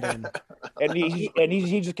Biden. And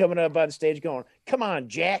he's just coming up on stage going, Come on,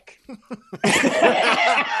 Jack. Knock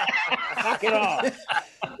it off.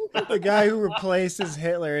 The guy who replaces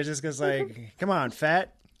Hitler is just goes like, come on,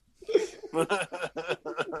 fat.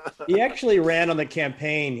 He actually ran on the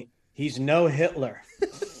campaign. He's no Hitler.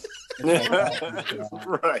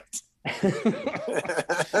 Right.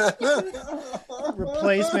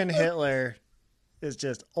 Replacement Hitler is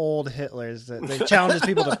just old Hitlers that challenges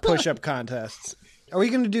people to push-up contests. Are we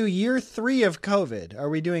going to do year 3 of COVID? Are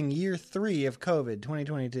we doing year 3 of COVID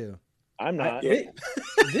 2022? I'm not.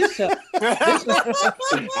 This I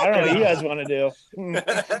don't know what you guys want to do.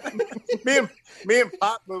 me and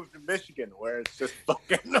Pop moved to Michigan, where it's just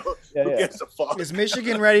fucking who gives a fuck. Is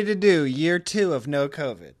Michigan ready to do year 2 of no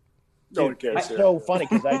COVID? No one cares. It's so funny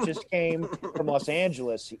because I just came from Los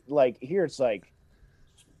Angeles. Like here, it's like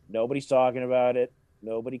nobody's talking about it.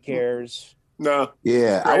 Nobody cares. No.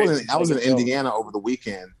 Yeah, I was in Indiana over the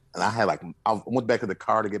weekend, and I went back to the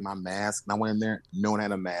car to get my mask, and I went in there. No one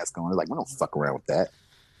had a mask on. I was like, "We don't fuck around with that."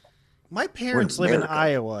 My parents live in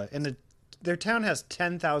Iowa, and their town has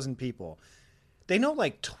 10,000 people. They know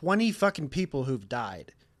like 20 fucking people who've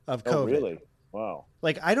died of COVID. Oh, really? Wow.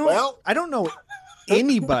 Like I don't know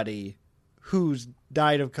anybody who's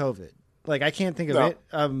died of COVID. Like I can't think of it.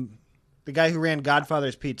 The guy who ran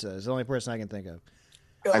Godfather's Pizza is the only person I can think of.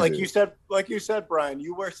 Yeah, like you said, Brian,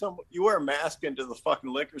 you wear a mask into the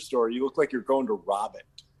fucking liquor store. You look like you're going to rob it.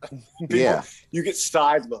 Yeah. You get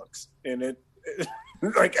side looks, and it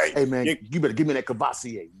like, hey man, you better give me that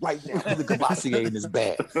Cavassier right now. Put the Cavassier in this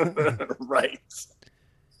bag. Right.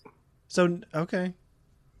 So okay.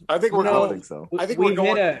 I think we're going. Think so. I think we're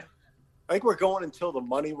going. I think we're going until the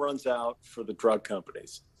money runs out for the drug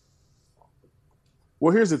companies.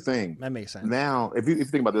 Well, here's the thing. That makes sense. Now, if you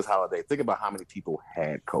think about this holiday, think about how many people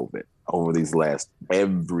had COVID over these last.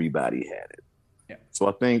 Everybody had it. Yeah. So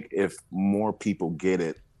I think if more people get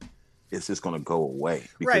it, it's just going to go away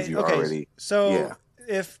because you already. So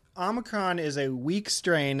if Omicron is a weak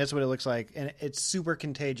strain, that's what it looks like, and it's super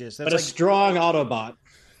contagious. That's but a strong Autobot.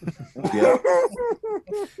 Yeah.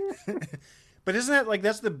 But isn't that like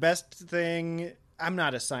that's the best thing? I'm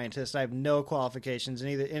not a scientist. I have no qualifications,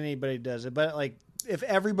 and anybody does it. But like, if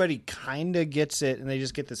everybody kind of gets it and they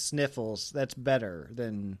just get the sniffles, that's better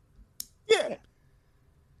than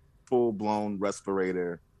full blown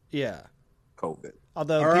respirator. Yeah, COVID.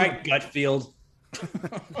 Although, all right, Gutfield.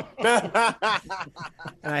 And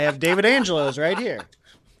I have David Angelos right here.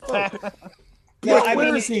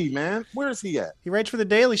 Where is he, man? Where is he at? He writes for The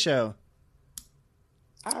Daily Show.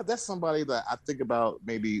 That's somebody that I think about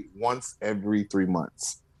maybe once every 3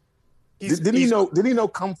 months. Did he know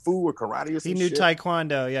kung fu or karate or something? He knew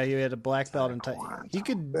taekwondo. Yeah, he had a black belt in taekwondo.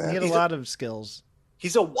 He had a lot of skills.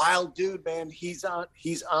 He's a wild dude, man. He's on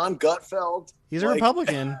Gutfeld. He's a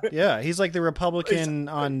Republican. Yeah, he's like the Republican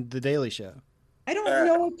on The Daily Show. I don't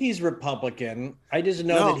know if he's Republican. I just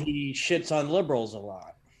know that he shits on liberals a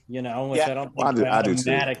lot. You know, which I don't think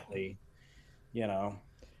automatically. You know,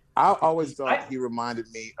 I always thought he reminded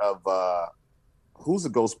me of who's the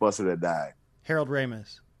Ghostbuster that died? Harold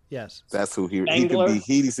Ramis. Yes, that's who he could be.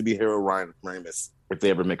 He needs to be Harold Ramis if they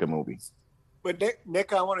ever make a movie. But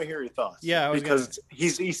Nick, I want to hear your thoughts. Yeah, because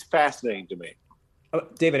he's fascinating to me.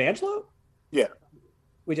 David Angelo? Yeah.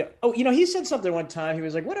 He said something one time. He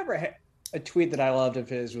was like, a tweet that I loved of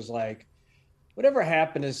his was like, whatever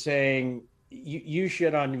happened is saying you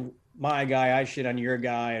shit on my guy, I shit on your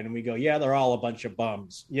guy, and we go, yeah, they're all a bunch of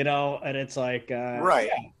bums, you know? And it's like, right.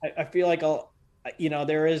 Yeah, I feel like,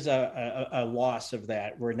 there is a loss of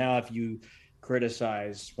that where now if you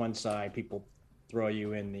criticize one side, people throw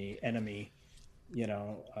you in the enemy,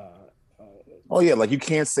 like you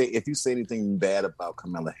can't say, if you say anything bad about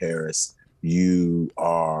Kamala Harris, you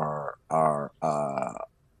are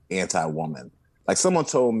anti-woman. Like someone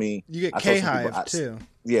told me, you get K-Hive too.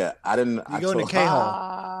 Yeah, I didn't. You go into K-Hole.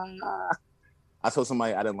 I told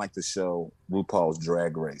somebody I didn't like the show RuPaul's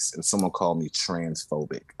Drag Race, and someone called me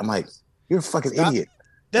transphobic. I'm like, you're a fucking idiot.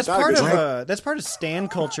 That's part of stan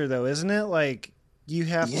culture, though, isn't it? Like you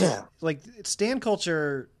have to, like stan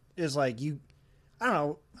culture is like I don't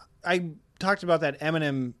know. I talked about that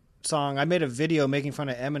Eminem song. I made a video making fun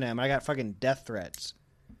of Eminem. I got fucking death threats.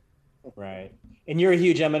 Right. And you're a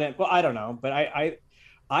huge Eminem. Well, I don't know, but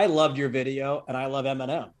I loved your video, and I love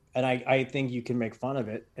Eminem, and I think you can make fun of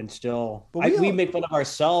it and still. We make fun of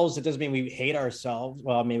ourselves. It doesn't mean we hate ourselves.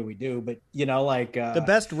 Well, maybe we do, but the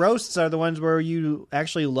best roasts are the ones where you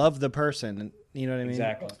actually love the person. You know what I mean?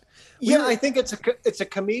 Exactly. Yeah, I think it's a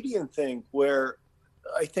comedian thing where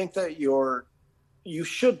I think that you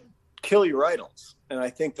should kill your idols, and I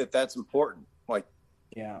think that that's important. Like,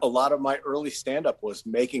 a lot of my early stand-up was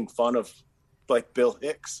making fun of like Bill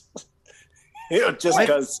Hicks. Just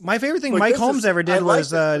because my favorite thing Mike Holmes ever did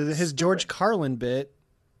was his George Carlin bit,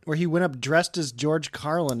 where he went up dressed as George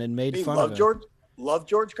Carlin and made fun of him. Love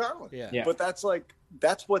George Carlin. Yeah. But that's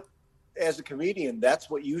what, as a comedian, that's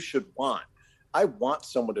what you should want. I want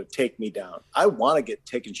someone to take me down. I want to get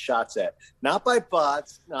taken shots at, not by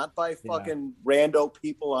bots, not by fucking rando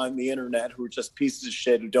people on the internet who are just pieces of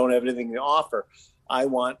shit who don't have anything to offer. I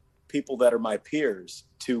want people that are my peers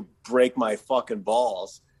to break my fucking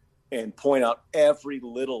balls and point out every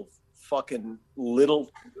little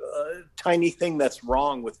tiny thing that's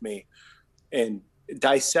wrong with me and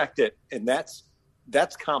dissect it. And that's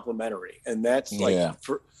complimentary. And that's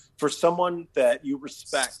for someone that you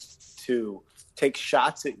respect to take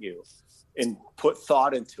shots at you and put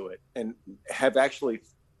thought into it and have actually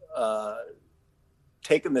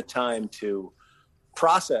taken the time to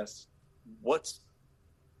process what's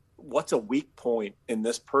a weak point in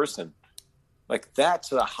this person. Like, that's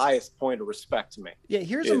the highest point of respect to me. Yeah,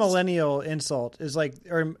 here's a millennial insult is like,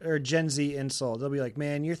 or Gen Z insult. They'll be like,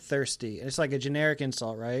 man, you're thirsty. And it's like a generic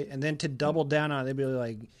insult, right? And then to double down on it, they'll be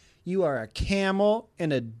like, you are a camel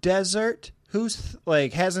in a desert who's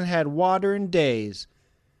like hasn't had water in days.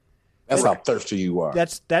 That's how thirsty you are.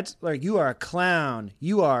 That's like, you are a clown.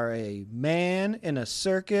 You are a man in a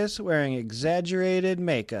circus wearing exaggerated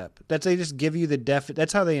makeup. They just give you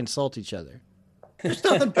that's how they insult each other. There's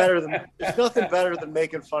nothing better than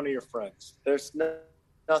making fun of your friends. There's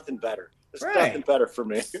nothing better. There's nothing better for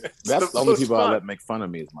me. That's the only people I let make fun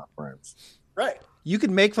of me is my friends. Right. You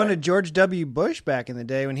could make fun of George W. Bush back in the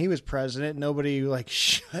day when he was president. Nobody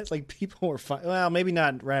people were fine. Well, maybe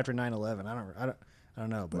not right after 9/11. I don't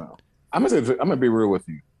know. But no. I'm gonna be real with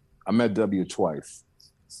you. I met W twice.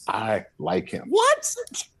 I like him. What?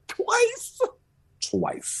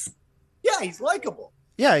 Twice. Yeah, he's likable.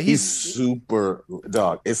 Yeah, he's super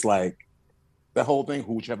dog. It's like the whole thing.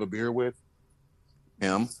 Who would you have a beer with?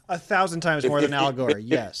 Him 1,000 times more than Al Gore.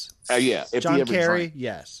 Yes. Yeah. John Kerry.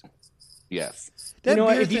 Yes. That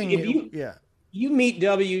beer thing. If you meet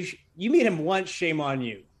W, you meet him once. Shame on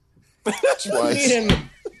you. Twice. You meet him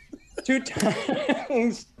 2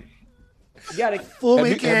 times. You gotta fool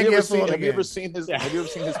me. Have you ever seen his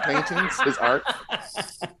paintings? His art?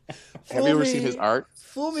 Have you ever seen his art?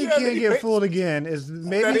 Fool me can't get fooled again is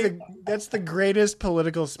maybe that's the greatest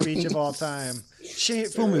political speech of all time.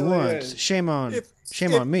 Fool me once, shame on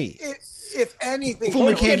me. If anything, fool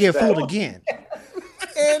me can't get fooled again.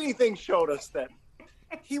 Anything showed us that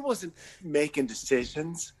he wasn't making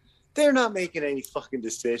decisions. They're not making any fucking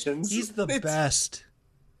decisions. He's the best.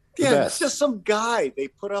 Yeah, it's just some guy they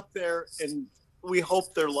put up there, and we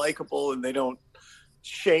hope they're likable and they don't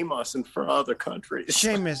shame us in front of other countries.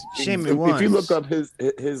 Shame me once. If you look up his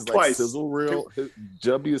like sizzle reel, his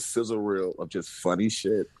W's sizzle reel of just funny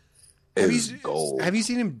shit is gold. Have you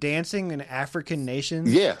seen him dancing in African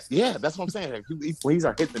nations? Yeah, that's what I'm saying. When he's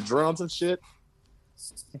hitting the drums and shit.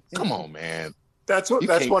 Come on, man.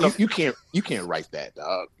 You can't write that,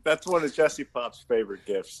 dog. That's one of Jesse Pop's favorite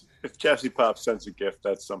gifts. If Jesse Pop sends a gift,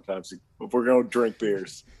 that's sometimes if we're going to drink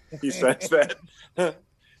beers, he sends that.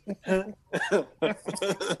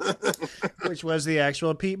 Which was the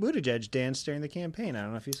actual Pete Buttigieg dance during the campaign. I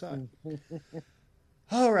don't know if you saw it.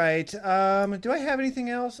 All right. Do I have anything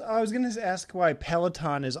else? I was going to ask why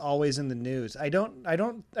Peloton is always in the news. I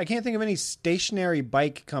can't think of any stationary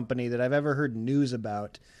bike company that I've ever heard news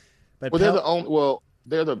about. But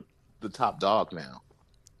they're the top dog now.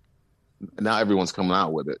 Now everyone's coming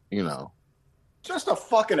out with it, you know. Just a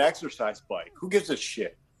fucking exercise bike. Who gives a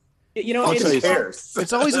shit? You know,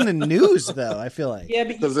 it's always in the news, though. I feel like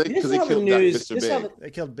because they killed Mr. Big. They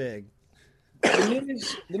killed Big. The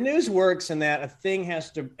news works in that a thing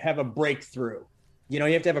has to have a breakthrough. You know,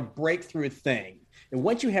 you have to have a breakthrough thing. And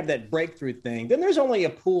once you have that breakthrough thing, then there's only a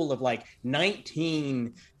pool of like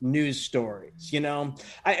 19 news stories, you know?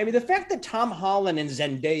 I mean, the fact that Tom Holland and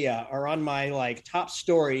Zendaya are on my like top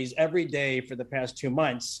stories every day for the past 2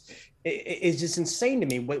 months is just insane to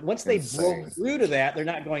me. Once they broke through to that, they're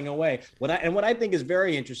not going away. What I think is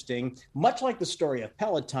very interesting, much like the story of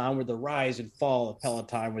Peloton, where the rise and fall of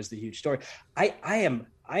Peloton was the huge story. I am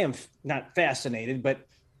not fascinated, but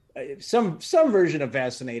some version of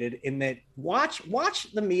fascinated in that watch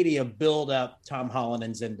the media build up Tom Holland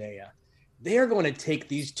and Zendaya. They're going to take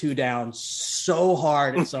these two down so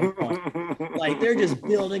hard at some point. Like they're just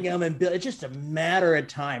building them and it's just a matter of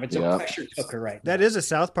time. It's a pressure cooker right now. That is a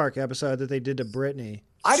South Park episode that they did to Britney.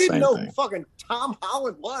 I didn't know who fucking Tom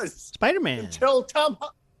Holland was. Spider-Man. Until I don't know.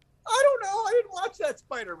 I didn't watch that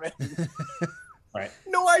Spider-Man. Right.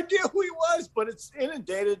 No idea who he was, but it's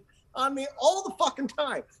inundated on me all the fucking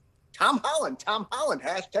time. Tom Holland,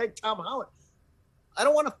 hashtag Tom Holland. I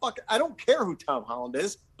don't care who Tom Holland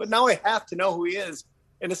is, but now I have to know who he is,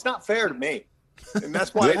 and it's not fair to me. And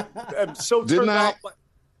that's why I'm so turned off.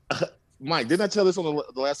 Mike, didn't I tell this on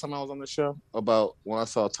the last time I was on the show about when I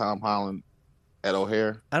saw Tom Holland at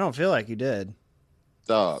O'Hare? I don't feel like you did.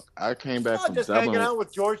 Dog, I came back from just Dublin. hanging out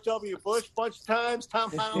with George W. Bush a bunch of times,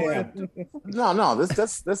 Tom Holland. No,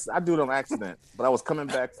 this I do it on accident. But I was coming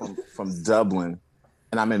back from Dublin,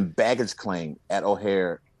 and I'm in baggage claim at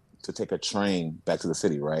O'Hare to take a train back to the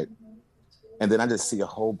city, right? And then I just see a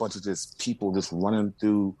whole bunch of just people just running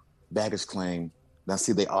through baggage claim. And I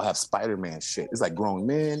see they all have Spider-Man shit. It's like grown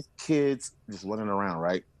men, kids, just running around,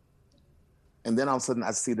 right? And then all of a sudden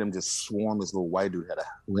I see them just swarm this little white dude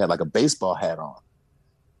who had like a baseball hat on.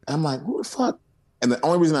 And I'm like, who the fuck? And the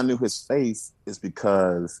only reason I knew his face is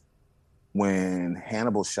because when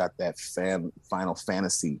Hannibal shot that Final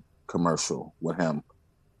Fantasy commercial with him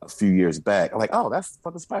a few years back, I'm like, oh, that's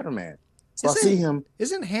fucking Spider-Man. So I see him.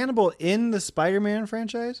 Isn't Hannibal in the Spider-Man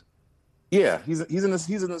franchise? Yeah, he's in this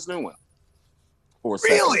new one.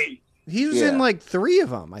 Really? He was in like 3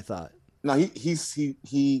 of them, I thought. No,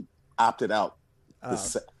 he opted out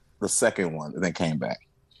the second one and then came back.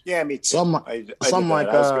 Yeah, me too. So I'm like,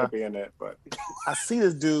 I was going to be in it, but I see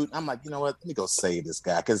this dude. I'm like, you know what? Let me go save this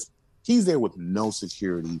guy because he's there with no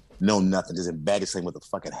security, no nothing, just in baggage claim with a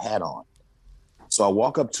fucking hat on. So I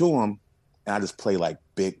walk up to him and I just play like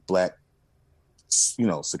big black,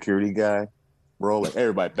 security guy role. Like,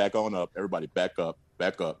 everybody back on up, everybody back up.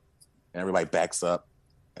 And everybody backs up.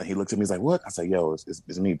 And he looks at me, he's like, what? I said, yo,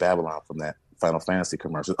 it's me, Babylon, from that Final Fantasy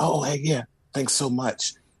commercial. Oh, hey, yeah, thanks so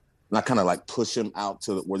much. And I kind of like push him out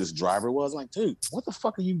to where this driver was. I'm like, dude, what the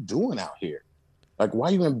fuck are you doing out here? Like, why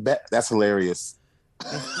are you in bed? That's hilarious.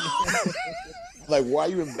 Like, why are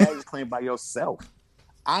you in baggage claim by yourself?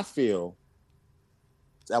 I feel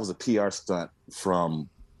that was a PR stunt from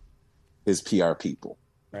his PR people.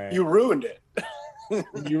 Right. You ruined it.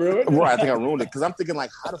 Right, I think I ruined it because I'm thinking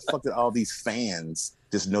like, how the fuck did all these fans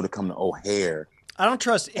just know to come to O'Hare? I don't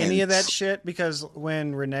trust any of that shit because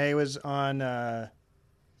when Renee was on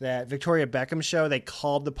that Victoria Beckham show, they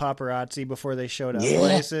called the paparazzi before they showed up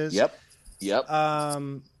places. Yep.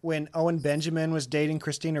 When Owen Benjamin was dating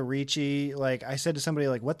Christina Ricci, like I said to somebody,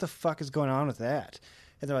 like, what the fuck is going on with that?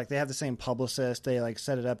 And they're like, they have the same publicist. They like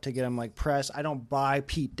set it up to get them like press. I don't buy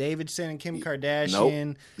Pete Davidson and Kim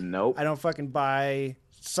Kardashian. Nope. I don't fucking buy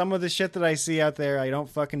some of the shit that I see out there. I don't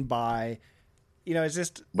fucking buy. It's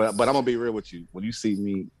just. But I'm gonna be real with you. When you see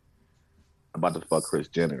me about to fuck Kris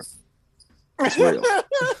Jenner, it's real.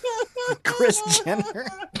 Kris Jenner.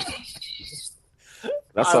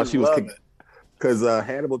 That's how she was. Because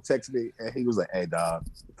Hannibal texted me and he was like, "Hey, dog,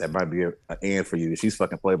 that might be an end for you. If she's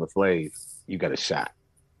fucking Flavor Flav, you got a shot."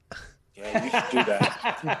 Yeah, you should do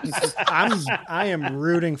that. I am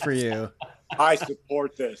rooting for you. I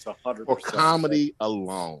support this 100%. For comedy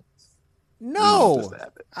alone. No,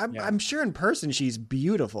 I'm sure in person she's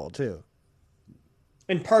beautiful too.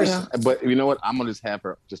 In person, yeah, but you know what? I'm gonna just have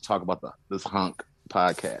her just talk about this hunk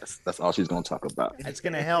podcast. That's all she's gonna talk about. It's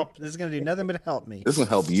gonna help. This is gonna do nothing but help me. This will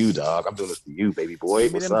help you, dog. I'm doing this for you, baby boy.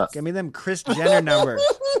 What's up? Give me them Kris Jenner numbers.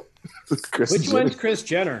 Which one's Kris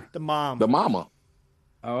Jenner? The mom. The mama.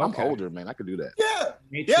 Oh, okay. I'm older, man. I could do that.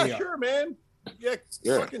 Yeah, sure, man. Yeah,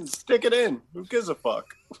 fucking stick it in. Who gives a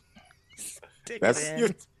fuck?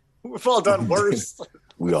 We've all done worse.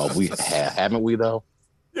 we haven't we though?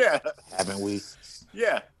 Yeah. Haven't we?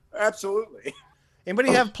 Yeah, absolutely.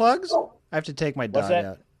 Anybody have plugs? I have to take my dog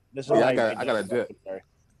out. I gotta do it.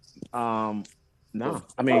 No,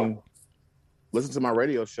 I mean, listen to my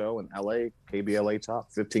radio show in LA, KBLA Talk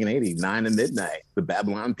 1580, 9 to midnight, the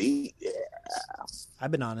Babylon Beat. Yeah.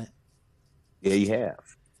 I've been on it. Yeah, you have.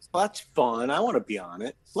 Well, that's fun. I want to be on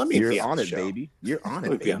it. You're be on the it, show. Baby. You're on it,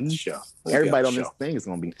 Let me baby. be on the show. Everybody on this thing is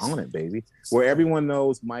going to be on it, baby. Where everyone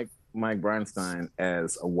knows Mike Bridenstine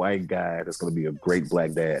as a white guy that's going to be a great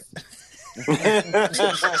black dad.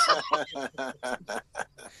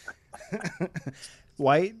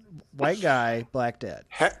 White guy, black dad.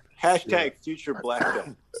 Hashtag future black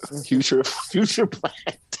dad. Future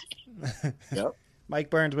black dad. Yep. Mike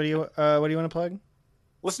Burns, what do you want to plug?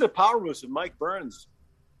 Listen to Power Moves with Mike Burns.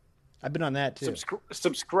 I've been on that too.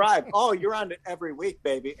 Subscribe. Oh, you're on it every week,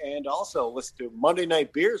 baby. And also listen to Monday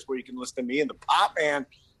Night Beers, where you can listen to me and the Pop Man,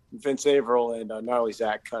 and Vince Averill, and Gnarly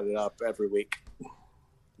Zach cut it up every week.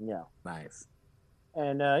 Yeah. Nice.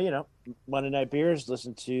 And, Monday Night Beers,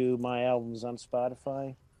 listen to my albums on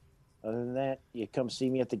Spotify. Other than that, you come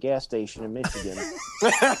see me at the gas station in Michigan.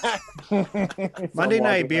 Monday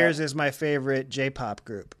Night Beers is my favorite J-pop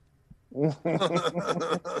group.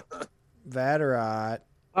 Vaderot.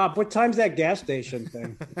 What time's that gas station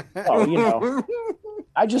thing? Oh,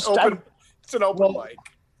 It's an open mic.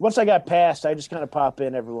 Once I got passed, I just kind of pop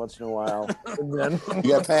in every once in a while. And then... You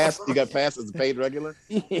got passed as a paid regular?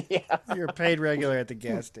 Yeah. You're a paid regular at the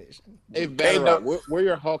gas station. Hey, where are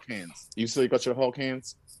your Hulk hands? You still got your Hulk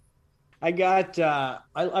hands? I got.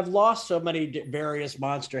 I've lost so many various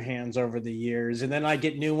monster hands over the years, and then I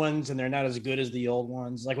get new ones, and they're not as good as the old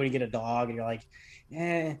ones. Like when you get a dog, and you're like,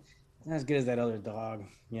 not as good as that other dog.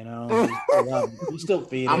 You know, you still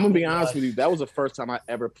feed it. I'm gonna be honest with you. That was the first time I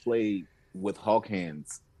ever played with Hulk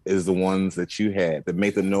hands. Is the ones that you had that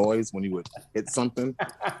make the noise when you would hit something.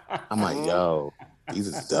 I'm like, yo, these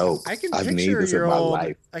is dope. I need this in my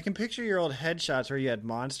life. I can picture your old headshots where you had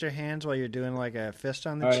monster hands while you're doing like a fist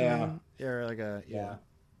on the chin. Yeah. Or like a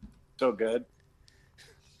So good.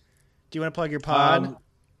 Do you want to plug your pod?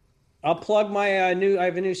 I'll plug my I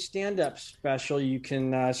have a new stand-up special you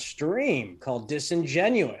can stream called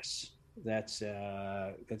Disingenuous. That's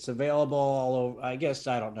available all over. I guess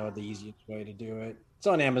I don't know the easiest way to do it. It's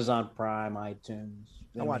on Amazon Prime, iTunes.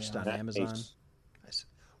 I watched it on Amazon.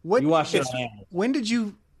 You watched it on Amazon. When did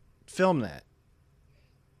you film that?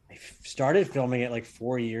 I started filming it like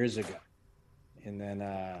 4 years ago, and then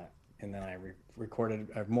I recorded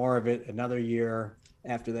more of it another year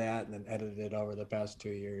after that, and then edited it over the past 2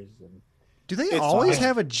 years. And do they always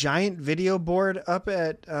have a giant video board up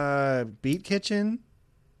at Beat Kitchen?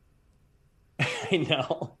 I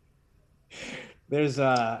know. There's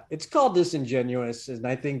it's called Disingenuous, and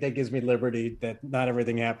I think that gives me liberty that not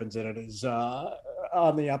everything happens in it is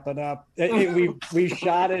on the up and up. We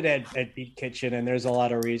shot it at Beat Kitchen, and there's a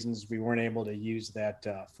lot of reasons we weren't able to use that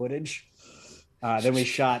footage. Then we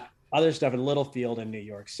shot other stuff in Littlefield in New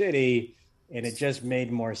York City, and it just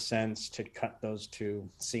made more sense to cut those two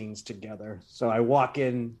scenes together. So I walk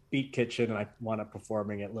in Beat Kitchen, and I want to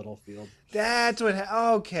performing at Littlefield. That's what.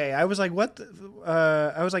 Okay, I was like, what?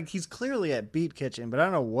 I was like, he's clearly at Beat Kitchen, but I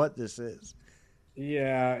don't know what this is.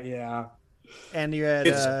 Yeah. And you're at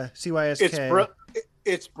CYSK.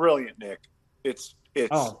 It's brilliant, Nick. It's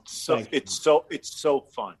so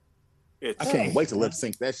fun. I can't wait to lip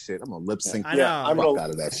sync that shit. I'm gonna lip sync the I'm fuck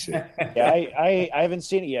out of that shit. Yeah, I haven't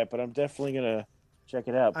seen it yet, but I'm definitely gonna check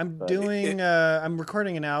it out. I'm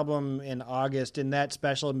recording an album in August, and that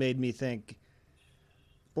special made me think,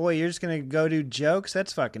 boy, you're just gonna go do jokes?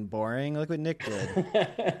 That's fucking boring. Look what Nick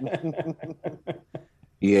did.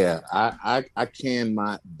 Yeah, I can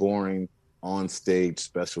my boring on stage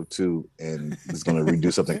special too, and it's gonna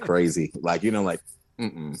redo something crazy. Like,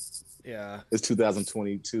 Yeah. It's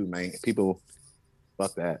 2022, man. People,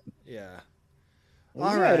 fuck that. Yeah.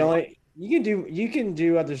 All right. You can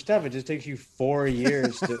do other stuff. It just takes you 4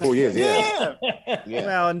 years to 4 years, yeah.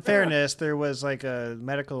 Well, in fairness, there was like a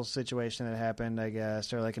medical situation that happened, I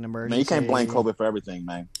guess, or like an emergency. Man, you can't blame COVID for everything,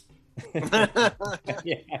 man.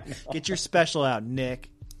 Get your special out, Nick.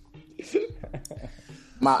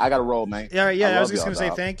 I got to roll, man. Yeah, I was just going to say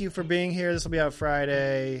thank you for being here. This will be out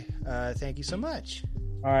Friday. Thank you so much.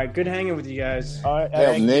 All right, good hanging with you guys. All right,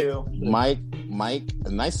 thank Nick, you. Mike,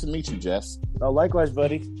 nice to meet you, Jess. Oh, likewise,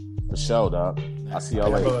 buddy. For sure, dog. I'll see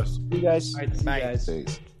y'all later. See you guys. All right, see you guys.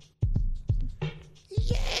 Peace.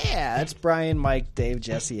 Yeah, that's Brian, Mike, Dave,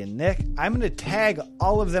 Jesse, and Nick. I'm going to tag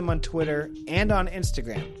all of them on Twitter and on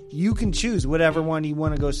Instagram. You can choose whatever one you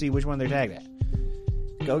want to go see, which one they're tagged at.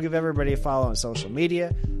 Go give everybody a follow on social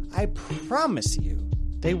media. I promise you,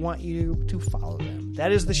 they want you to follow them.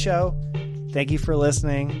 That is the show. Thank you for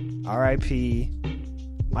listening. R.I.P.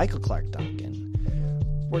 Michael Clark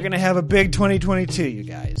Duncan. We're going to have a big 2022, you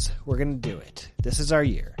guys. We're going to do it. This is our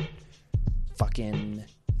year. Fucking,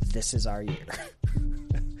 this is our year.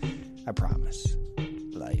 I promise.